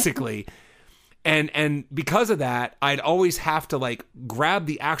 basically. And because of that, I'd always have to like grab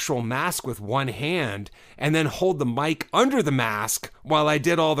the actual mask with one hand and then hold the mic under the mask while I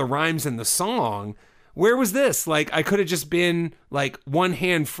did all the rhymes in the song. Where was this? Like, I could have just been like one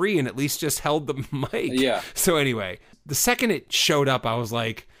hand free and at least just held the mic. Yeah. So anyway, the second it showed up, I was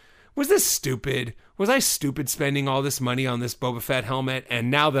like, was this stupid? Was I stupid spending all this money on this Boba Fett helmet?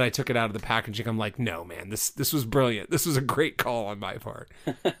 And now that I took it out of the packaging, I'm like, no, man, this was brilliant. This was a great call on my part.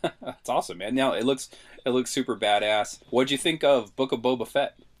 That's awesome, man. Now it looks super badass. What'd you think of Book of Boba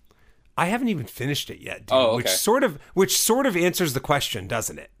Fett? I haven't even finished it yet, dude. Oh, okay. Which sort of answers the question,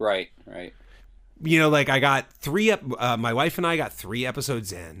 doesn't it? Right. You know, like I got my wife and I got 3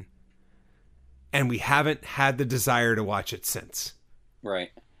 episodes in, and we haven't had the desire to watch it since. Right.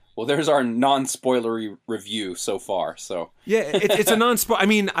 Well, there's our non-spoilery review so far. So yeah, it's a non-spoil. I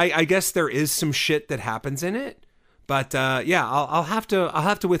mean, I guess there is some shit that happens in it, but yeah, I'll have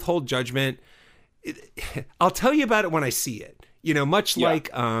to withhold judgment. I'll tell you about it when I see it. You know, much like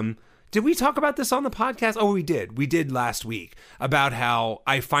did we talk about this on the podcast? Oh, we did. We did last week about how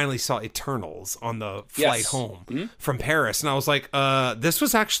I finally saw Eternals on the flight home from Paris, and I was like, this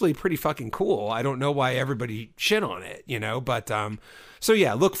was actually pretty fucking cool. I don't know why everybody shit on it, you know, but so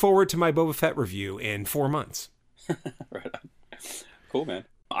yeah, look forward to my Boba Fett review in 4 months. Right on. Cool, man.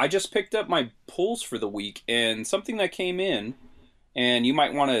 I just picked up my pulls for the week, and something that came in, and you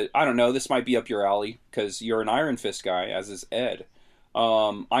might want to, I don't know, this might be up your alley, because you're an Iron Fist guy, as is Ed.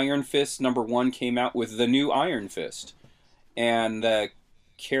 Iron Fist #1 came out with the new Iron Fist. And the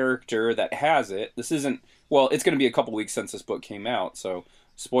character that has it, this isn't, well, it's going to be a couple weeks since this book came out, so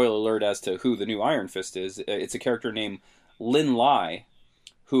spoiler alert as to who the new Iron Fist is. It's a character named Lin Lai,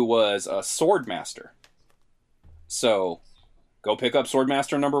 who was a Swordmaster. So, go pick up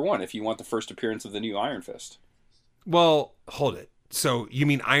Swordmaster #1 if you want the first appearance of the new Iron Fist. Well, hold it. So, you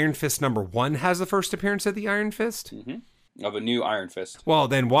mean Iron Fist #1 has the first appearance of the Iron Fist? Mm-hmm. Of a new Iron Fist. Well,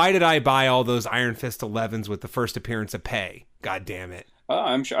 then why did I buy all those Iron Fist 11s with the first appearance of Pei? God damn it.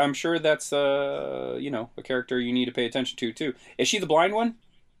 I'm sure that's, a character you need to pay attention to, too. Is she the blind one?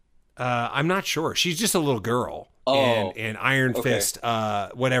 I'm not sure. She's just a little girl. Oh. And Iron Fist,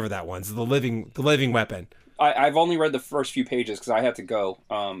 whatever that one's, the living weapon. I've only read the first few pages because I had to go.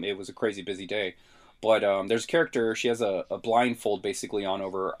 It was a crazy busy day. But there's a character, she has a blindfold basically on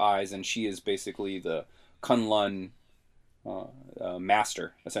over her eyes, and she is basically the Kunlun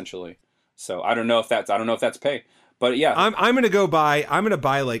master, essentially. So I don't know if that's Pei. But yeah. I'm gonna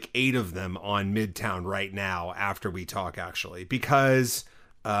buy like 8 of them on Midtown right now after we talk, actually, because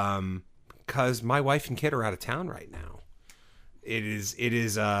my wife and kid are out of town right now. It is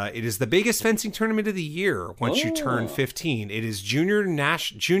the biggest fencing tournament of the year once you turn 15. It is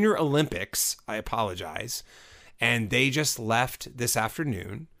Junior Olympics. I apologize. And they just left this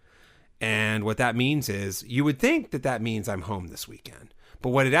afternoon. And what that means is, you would think that means I'm home this weekend. But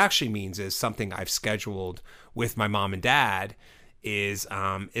what it actually means is something I've scheduled with my mom and dad is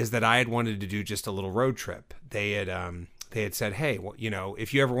that I had wanted to do just a little road trip. They had said, hey, well,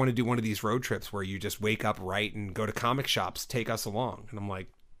 if you ever want to do one of these road trips where you just wake up right and go to comic shops, take us along. And I'm like,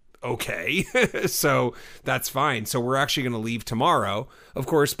 okay, so that's fine. So we're actually going to leave tomorrow. Of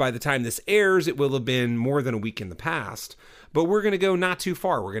course, by the time this airs, it will have been more than a week in the past. But we're going to go not too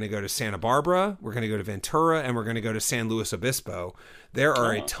far. We're going to go to Santa Barbara, we're going to go to Ventura, and we're going to go to San Luis Obispo. There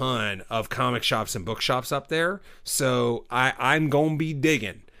are a ton of comic shops and bookshops up there. So I'm going to be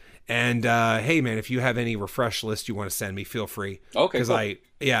digging. And hey, man, if you have any refresh list you want to send me, feel free. Okay, because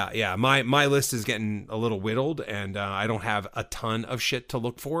cool. my list is getting a little whittled, and I don't have a ton of shit to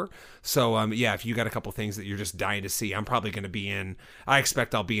look for. So if you got a couple things that you're just dying to see, I'm probably going to be in. I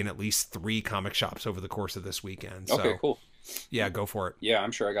expect I'll be in at least 3 comic shops over the course of this weekend. So, okay, cool. Yeah, go for it. Yeah,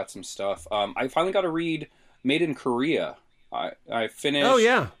 I'm sure I got some stuff. I finally got to read Made in Korea. I finished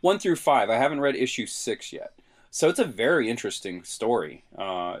 1 through 5. I haven't read issue 6 yet. So it's a very interesting story.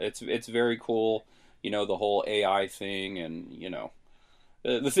 It's very cool, the whole AI thing, and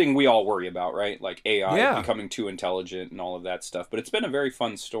the thing we all worry about, right? Like AI Yeah. becoming too intelligent and all of that stuff. But it's been a very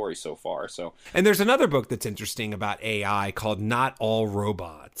fun story so far. So And there's another book that's interesting about AI called Not All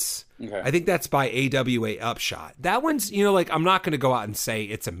Robots. okay. I think that's by AWA Upshot. That one's, like, I'm not going to go out and say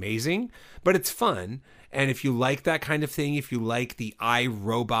it's amazing, but it's fun. And if you like that kind of thing, if you like the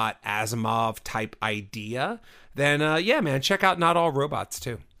iRobot Asimov type idea, then yeah, man, check out Not All Robots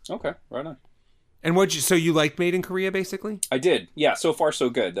too. Okay, right on. And so you liked Made in Korea, basically? I did. Yeah, so far so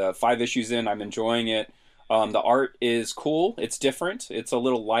good. 5 issues in, I'm enjoying it. The art is cool. It's different. It's a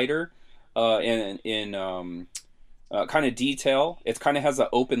little lighter in kind of detail. It kind of has an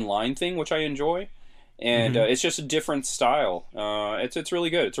open line thing, which I enjoy. And it's just a different style. It's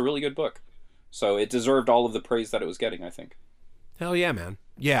really good. It's a really good book. So it deserved all of the praise that it was getting, I think. Hell yeah, man.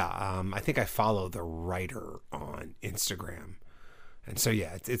 Yeah, I think I follow the writer on Instagram. And so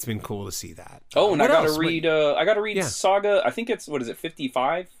yeah, it's been cool to see that. Oh, and I what gotta else? read. I gotta read Yeah. Saga. I think it's what is it,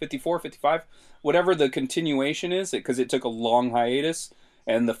 55, 54, 55, whatever the continuation is, because it took a long hiatus,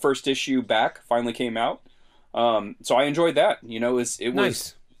 and the first issue back finally came out. So I enjoyed that. It was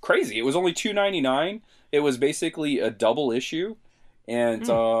Nice. crazy. It was only $2.99. It was basically a double issue, and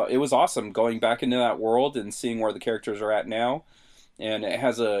it was awesome going back into that world and seeing where the characters are at now. And it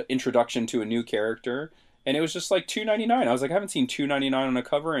has a introduction to a new character. And it was just like $2.99. I was like, I haven't seen $2.99 on a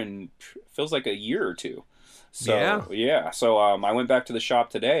cover in feels like a year or two. So yeah. So I went back to the shop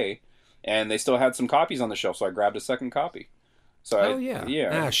today, and they still had some copies on the shelf. So I grabbed a second copy. So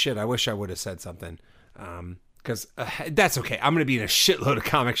yeah. Ah, shit. I wish I would have said something. Because that's okay. I'm going to be in a shitload of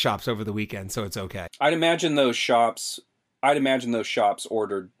comic shops over the weekend, so it's okay. I'd imagine those shops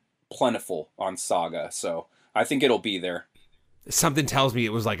ordered plentiful on Saga. So I think it'll be there. Something tells me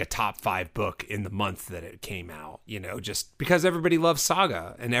it was like a top 5 book in the month that it came out, just because everybody loves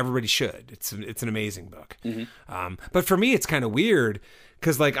Saga and everybody should. It's an amazing book. But for me, it's kind of weird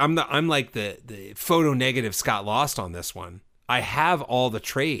because like I'm like the photo negative Scott Lost on this one. I have all the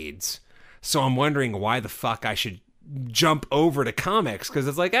trades, so I'm wondering why the fuck I should jump over to comics, because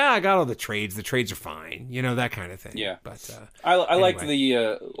it's like, I got all the trades. The trades are fine, that kind of thing. Yeah, but I anyway. like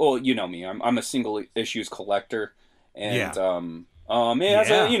the well, you know me. I'm a single issues collector. And it has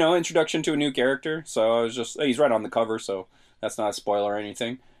a introduction to a new character, so I was just he's right on the cover, so that's not a spoiler or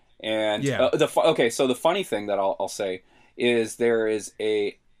anything. And so the funny thing that I'll say is there is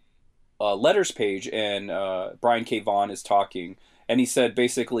a letters page, and Brian K. Vaughan is talking, and he said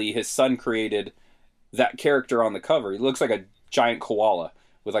basically his son created that character on the cover. He looks like a giant koala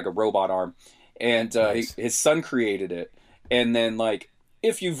with like a robot arm, and Nice. his son created it, and then like.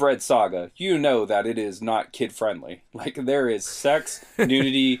 If you've read Saga, you know that it is not kid-friendly. Like, there is sex,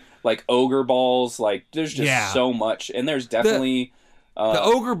 nudity, like ogre balls, like, there's just so much. And there's definitely... the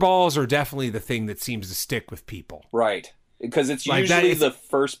ogre balls are definitely the thing that seems to stick with people. Right. Because it's Like usually the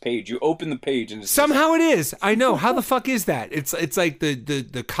first page. You open the page and it's somehow it is. I know. How the fuck is that? It's like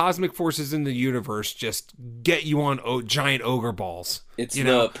the cosmic forces in the universe just get you on giant ogre balls. It's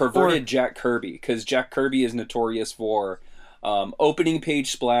the perverted Jack Kirby. Because Jack Kirby is notorious for... opening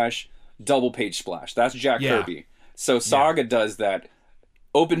page splash, double page splash. That's Jack Kirby. So Saga does that.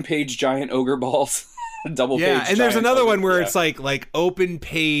 Open page giant ogre balls, double page. Yeah, and there's another one where it's like open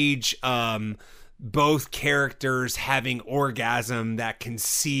page, both characters having orgasm that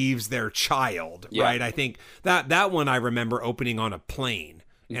conceives their child. Yeah. Right. I think that one I remember opening on a plane,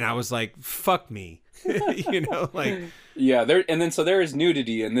 and I was like, "Fuck me," like. Yeah, there is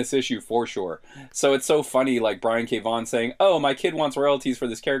nudity in this issue for sure. So it's so funny, like Brian K. Vaughan saying, "Oh, my kid wants royalties for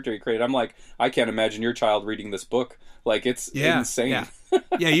this character he created." I'm like, I can't imagine your child reading this book. Like, it's insane. Yeah.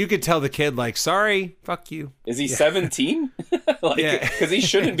 Yeah, you could tell the kid, like, sorry, fuck you. Is he 17? Because he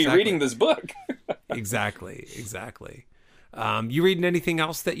shouldn't be reading this book. Exactly. You reading anything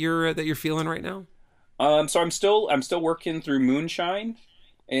else that you're feeling right now? So I'm still working through Moonshine,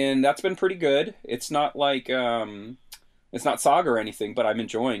 and that's been pretty good. It's not like it's not Saga or anything, but I'm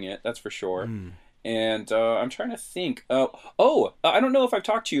enjoying it. That's for sure. And I'm trying to think. I don't know if I've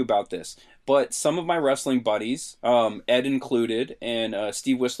talked to you about this, but some of my wrestling buddies, Ed included, and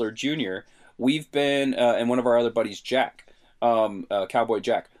Steve Whistler Jr., we've been, and one of our other buddies, Jack, Cowboy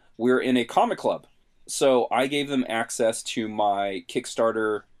Jack, we're in a comic club. So I gave them access to my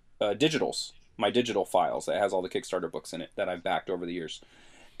Kickstarter digitals, my digital files that has all the Kickstarter books in it that I've backed over the years.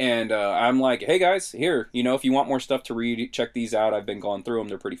 And I'm like, hey guys, here, if you want more stuff to read, check these out. I've been going through them.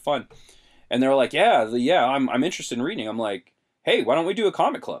 They're pretty fun. And they're like, I'm interested in reading. I'm like, hey, why don't we do a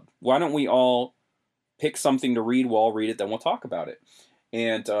comic club? Why don't we all pick something to read? We'll all read it, then we'll talk about it.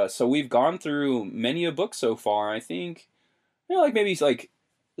 And so we've gone through many a book so far. I think, maybe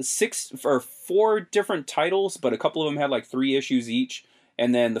 6 or 4 different titles, but a couple of them had like 3 issues each.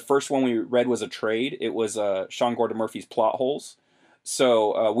 And then the first one we read was a trade. It was Sean Gordon Murphy's Plot Holes.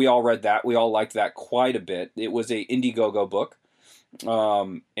 So we all read that. We all liked that quite a bit. It was a Indiegogo book.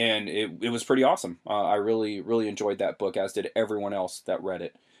 And it was pretty awesome. I really, really enjoyed that book, as did everyone else that read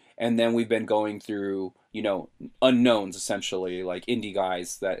it. And then we've been going through, unknowns, essentially, like indie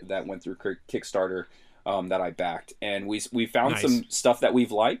guys that went through Kickstarter that I backed. And we found some stuff that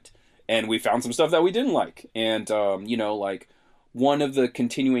we've liked, and we found some stuff that we didn't like. And, like one of the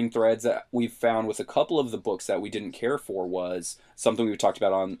continuing threads that we've found with a couple of the books that we didn't care for was something we've talked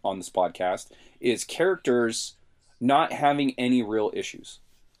about on this podcast, is characters not having any real issues.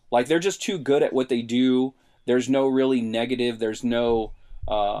 Like, they're just too good at what they do. There's no really negative. There's no,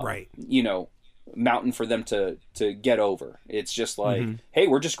 mountain for them to get over. It's just like, hey,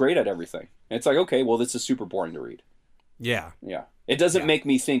 we're just great at everything. And it's like, okay, well, this is super boring to read. Yeah. Yeah. It doesn't make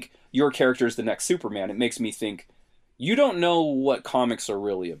me think your character is the next Superman. It makes me think you don't know what comics are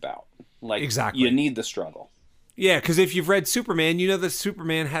really about. Like, exactly. You need the struggle. Yeah, because if you've read Superman, you know that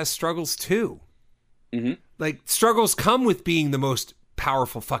Superman has struggles too. Mm-hmm. Like, struggles come with being the most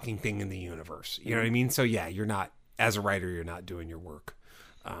powerful fucking thing in the universe. You know what I mean? So yeah, you're not, as a writer, you're not doing your work.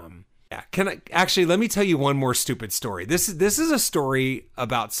 Let me tell you one more stupid story. This is a story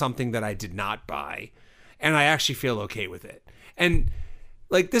about something that I did not buy, and I actually feel okay with it. And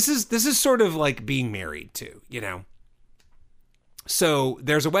like, this is sort of like being married too, So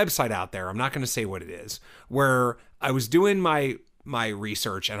there's a website out there, I'm not going to say what it is, where I was doing my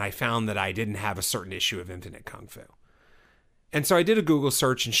research and I found that I didn't have a certain issue of Infinite Kung Fu. And so I did a Google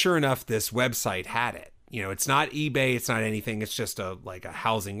search, and sure enough, this website had it. It's not eBay, it's not anything, it's just a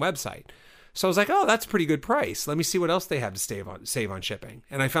housing website. So I was like, oh, that's a pretty good price. Let me see what else they have to save on shipping.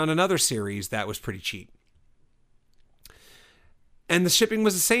 And I found another series that was pretty cheap. And the shipping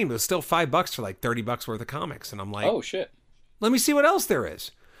was the same. It was still $5 for like $30 worth of comics. And I'm like, oh shit. Let me see what else there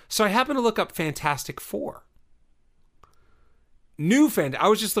is. So I happened to look up Fantastic Four. I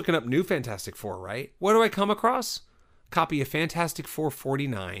was just looking up New Fantastic Four, right? What do I come across? Copy of Fantastic Four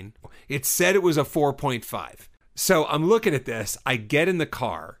 49. It said it was a 4.5. So I'm looking at this. I get in the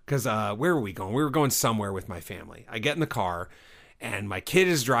car because where were we going? We were going somewhere with my family. I get in the car, and my kid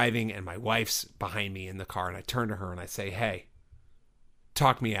is driving, and my wife's behind me in the car. And I turn to her and I say, hey,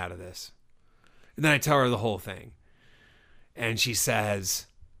 talk me out of this. And then I tell her the whole thing. And she says,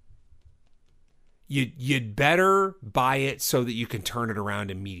 you'd better buy it so that you can turn it around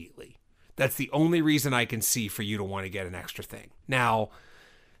immediately. That's the only reason I can see for you to want to get an extra thing. Now,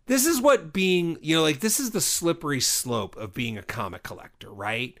 this is what being, this is the slippery slope of being a comic collector,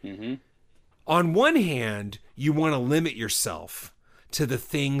 right? Mm-hmm. On one hand, you want to limit yourself to the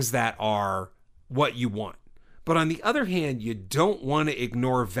things that are what you want. But on the other hand, you don't want to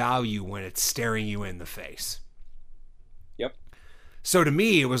ignore value when it's staring you in the face. Yep. So to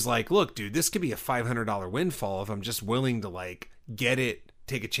me, it was like, look, dude, this could be a $500 windfall if I'm just willing to get it,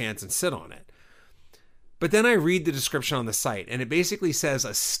 take a chance and sit on it. But then I read the description on the site, and it basically says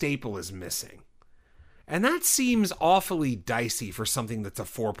a staple is missing. And that seems awfully dicey for something that's a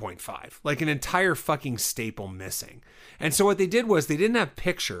 4.5. Like an entire fucking staple missing. And so what they did was they didn't have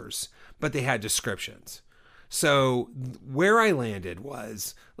pictures, but they had descriptions. So where I landed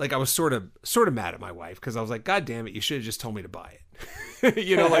was, I was sort of mad at my wife because I was like, God damn it, you should have just told me to buy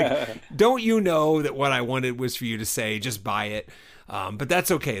it. Don't you know that what I wanted was for you to say, just buy it. But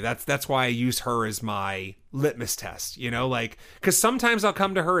that's okay. That's why I use her as my litmus test, because sometimes I'll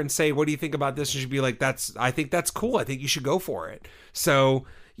come to her and say, what do you think about this? And she'll be like, I think that's cool. I think you should go for it. So,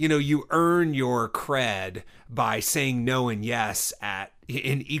 you earn your cred by saying no and yes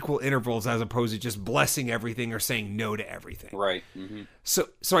in equal intervals, as opposed to just blessing everything or saying no to everything. Right. Mm-hmm.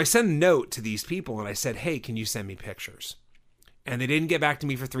 So I sent a note to these people and I said, hey, can you send me pictures? And they didn't get back to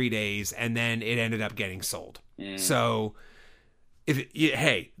me for 3 days, and then it ended up getting sold. So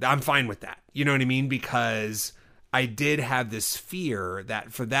hey, I'm fine with that. You know what I mean? Because I did have this fear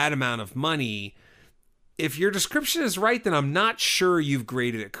that for that amount of money, if your description is right, then I'm not sure you've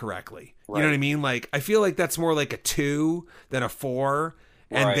graded it correctly. Right. You know what I mean? I feel like that's more like a 2 than a 4.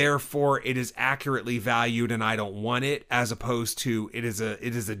 And therefore it is accurately valued and I don't want it, as opposed to it is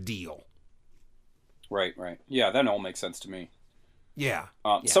a deal. Right. Yeah, that all makes sense to me. Yeah.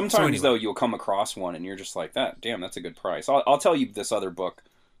 Sometimes though, you'll come across one and you're just like, damn, that's a good price. I'll tell you this other book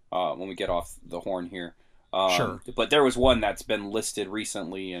when we get off the horn here. Sure. But there was one that's been listed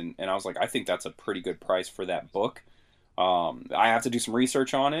recently, and I was like, I think that's a pretty good price for that book. I have to do some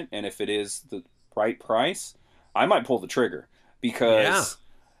research on it, and if it is the right price, I might pull the trigger. Because,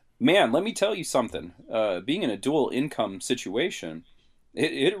 man, let me tell you something. Being in a dual income situation,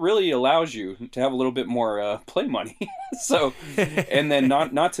 it really allows you to have a little bit more play money. So, and then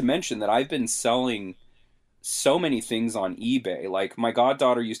not to mention that I've been selling so many things on eBay. Like my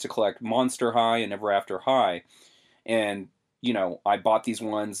goddaughter used to collect Monster High and Ever After High, and I bought these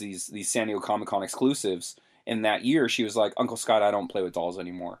ones, these San Diego Comic Con exclusives. And that year she was like, Uncle Scott, I don't play with dolls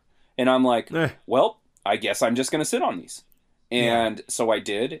anymore. And I'm like, well, I guess I'm just going to sit on these. And so I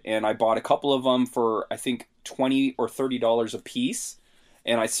did, and I bought a couple of them for I think $20 or $30 a piece,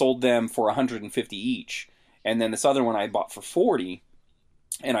 and I sold them for $150 each. And then this other one I bought for $40,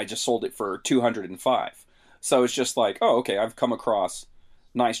 and I just sold it for $205. So it's just like, oh, okay, I've come across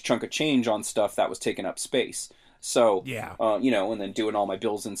nice chunk of change on stuff that was taking up space. So, and then doing all my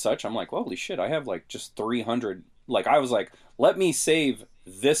bills and such, I'm like, holy shit, I have like just 300. Like, I was like, let me save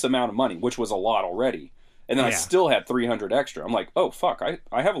this amount of money, which was a lot already. And then I still had 300 extra. I'm like, oh, fuck,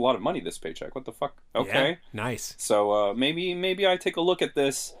 I have a lot of money this paycheck. What the fuck? Okay. Yeah, nice. So maybe I take a look at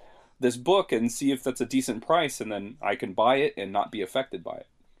this book and see if that's a decent price, and then I can buy it and not be affected by it.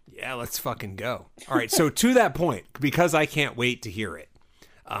 Yeah, let's fucking go. All right, so to that point, because I can't wait to hear it,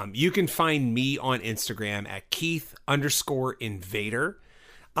 you can find me on Instagram at Keith_Invader.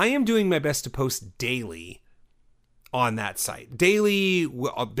 I am doing my best to post daily on that site. Daily,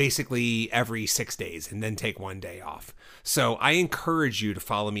 basically every 6 days, and then take 1 day off. So I encourage you to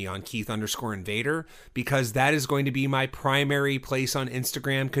follow me on Keith_Invader, because that is going to be my primary place on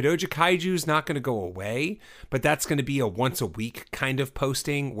Instagram. Kadoja Kaiju is not going to go away, but that's going to be a once a week kind of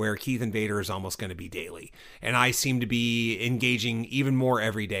posting, where Keith Invader is almost going to be daily. And I seem to be engaging even more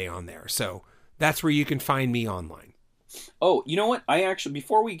every day on there. So that's where you can find me online. Oh, you know what?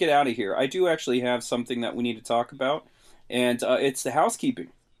 Before we get out of here, I do actually have something that we need to talk about, and it's the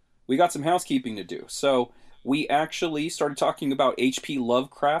housekeeping. We got some housekeeping to do. So we actually started talking about H.P.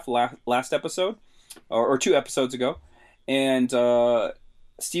 Lovecraft last episode, or 2 episodes ago, and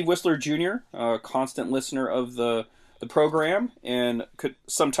Steve Whistler Jr., a constant listener of the program, and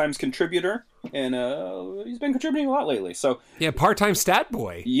sometimes contributor, and he's been contributing a lot lately. So part-time stat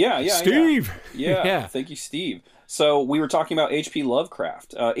boy. Yeah, Steve. Yeah. Thank you, Steve. So we were talking about H.P.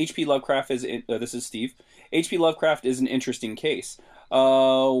 Lovecraft. H.P. Lovecraft this is Steve. H.P. Lovecraft is an interesting case.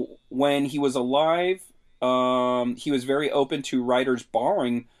 When he was alive, he was very open to writers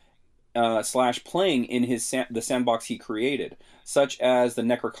borrowing / playing in the sandbox he created, such as the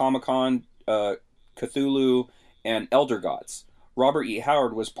Necronomicon, Cthulhu, and Elder Gods. Robert E.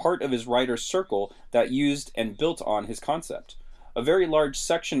 Howard was part of his writer's circle that used and built on his concept. A very large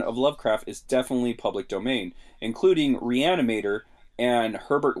section of Lovecraft is definitely public domain, including Reanimator and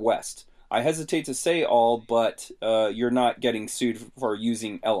Herbert West. I hesitate to say all, but you're not getting sued for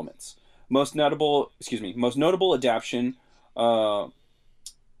using elements. Most notable adaptation are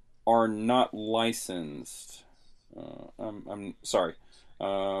not licensed. I'm sorry.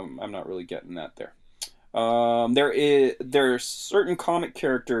 I'm not really getting that there. There are certain comic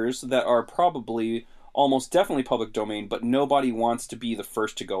characters that are probably almost definitely public domain, but nobody wants to be the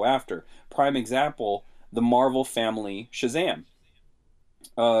first to go after. Prime example, the Marvel family Shazam.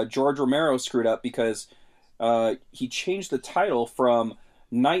 George Romero screwed up because he changed the title from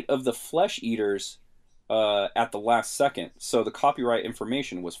Night of the Flesh Eaters at the last second, so the copyright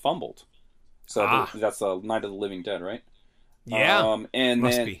information was fumbled. So that's the Night of the Living Dead, right? Yeah, and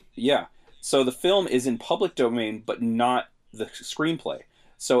must then, be. Yeah. So the film is in public domain, but not the screenplay.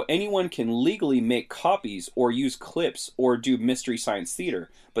 So anyone can legally make copies or use clips or do Mystery Science Theater,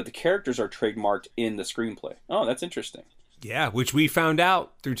 but the characters are trademarked in the screenplay. Oh, that's interesting. Yeah, which we found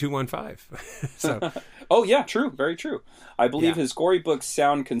out through 215. So, oh yeah, true, very true. I believe his gory books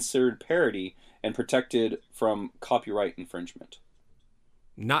sound considered parody and protected from copyright infringement.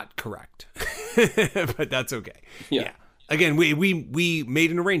 Not correct, but that's okay. Yeah. Again, we made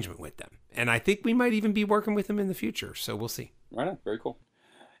an arrangement with them, and I think we might even be working with them in the future. So we'll see. Right on, very cool.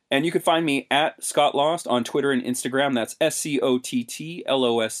 And you can find me at Scott Lost on Twitter and Instagram. That's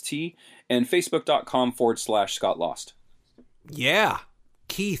SCOTTLOST, and Facebook.com/Scott Lost. Yeah.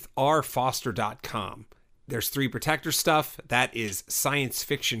 KeithRFoster.com. There's 3 Protector stuff. That is science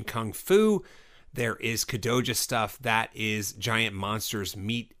fiction kung fu. There is Kadoja stuff. That is giant monsters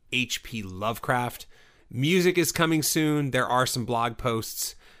meet H.P. Lovecraft. Music is coming soon. There are some blog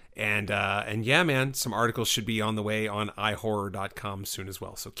posts. And yeah, man, some articles should be on the way on iHorror.com soon as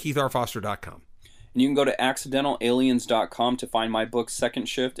well. So KeithRFoster.com. And you can go to accidentalaliens.com to find my books Second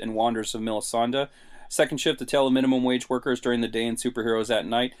Shift and Wanderers of Melisande. Second Shift, A Tale of Minimum Wage Workers During the Day and Superheroes at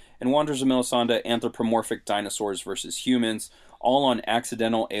Night, and Wanderers of Melisande, Anthropomorphic Dinosaurs versus Humans, all on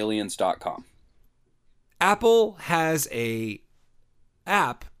accidentalaliens.com. Apple has a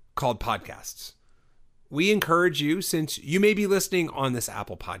app called Podcasts. we encourage you, since you may be listening on this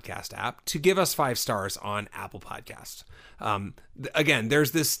Apple Podcast app, to give us 5 stars on Apple Podcasts. Again,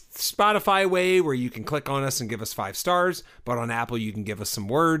 there's this Spotify way where you can click on us and give us 5 stars, but on Apple you can give us some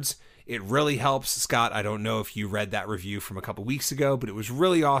words. It really helps. Scott, I don't know if you read that review from a couple weeks ago, but it was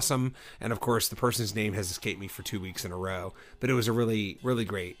really awesome. And of course, the person's name has escaped me for 2 weeks in a row, but it was a really, really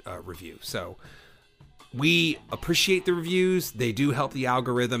great review. So we appreciate the reviews. They do help the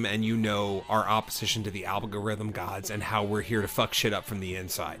algorithm, and you know our opposition to the algorithm gods and how we're here to fuck shit up from the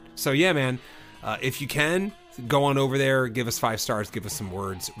inside. So yeah, man, if you can, go on over there, give us 5 stars, give us some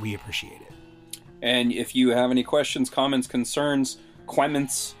words. We appreciate it. And if you have any questions, comments, concerns,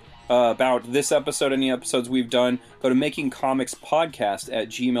 comments about this episode, any episodes we've done, go to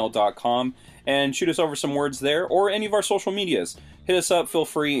makingcomicspodcast@gmail.com and shoot us over some words there, or any of our social medias. Hit us up, feel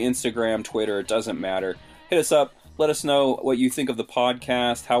free, Instagram, Twitter, it doesn't matter. Hit us up, let us know what you think of the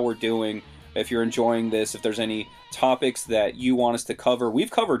podcast, how we're doing, if you're enjoying this, if there's any topics that you want us to cover.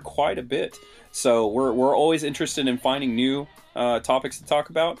 We've covered quite a bit, so we're always interested in finding new topics to talk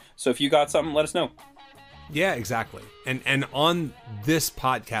about. So if you got something, let us know. Yeah, exactly. And on this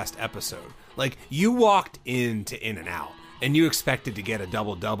podcast episode, like, you walked into In-N-Out and you expected to get a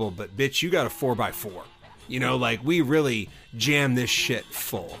double-double, but bitch, you got a 4x4. You know, like, we really jammed this shit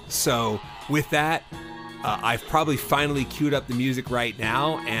full. So with that, I've probably finally queued up the music right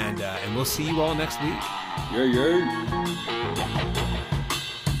now, and we'll see you all next week. Yeah.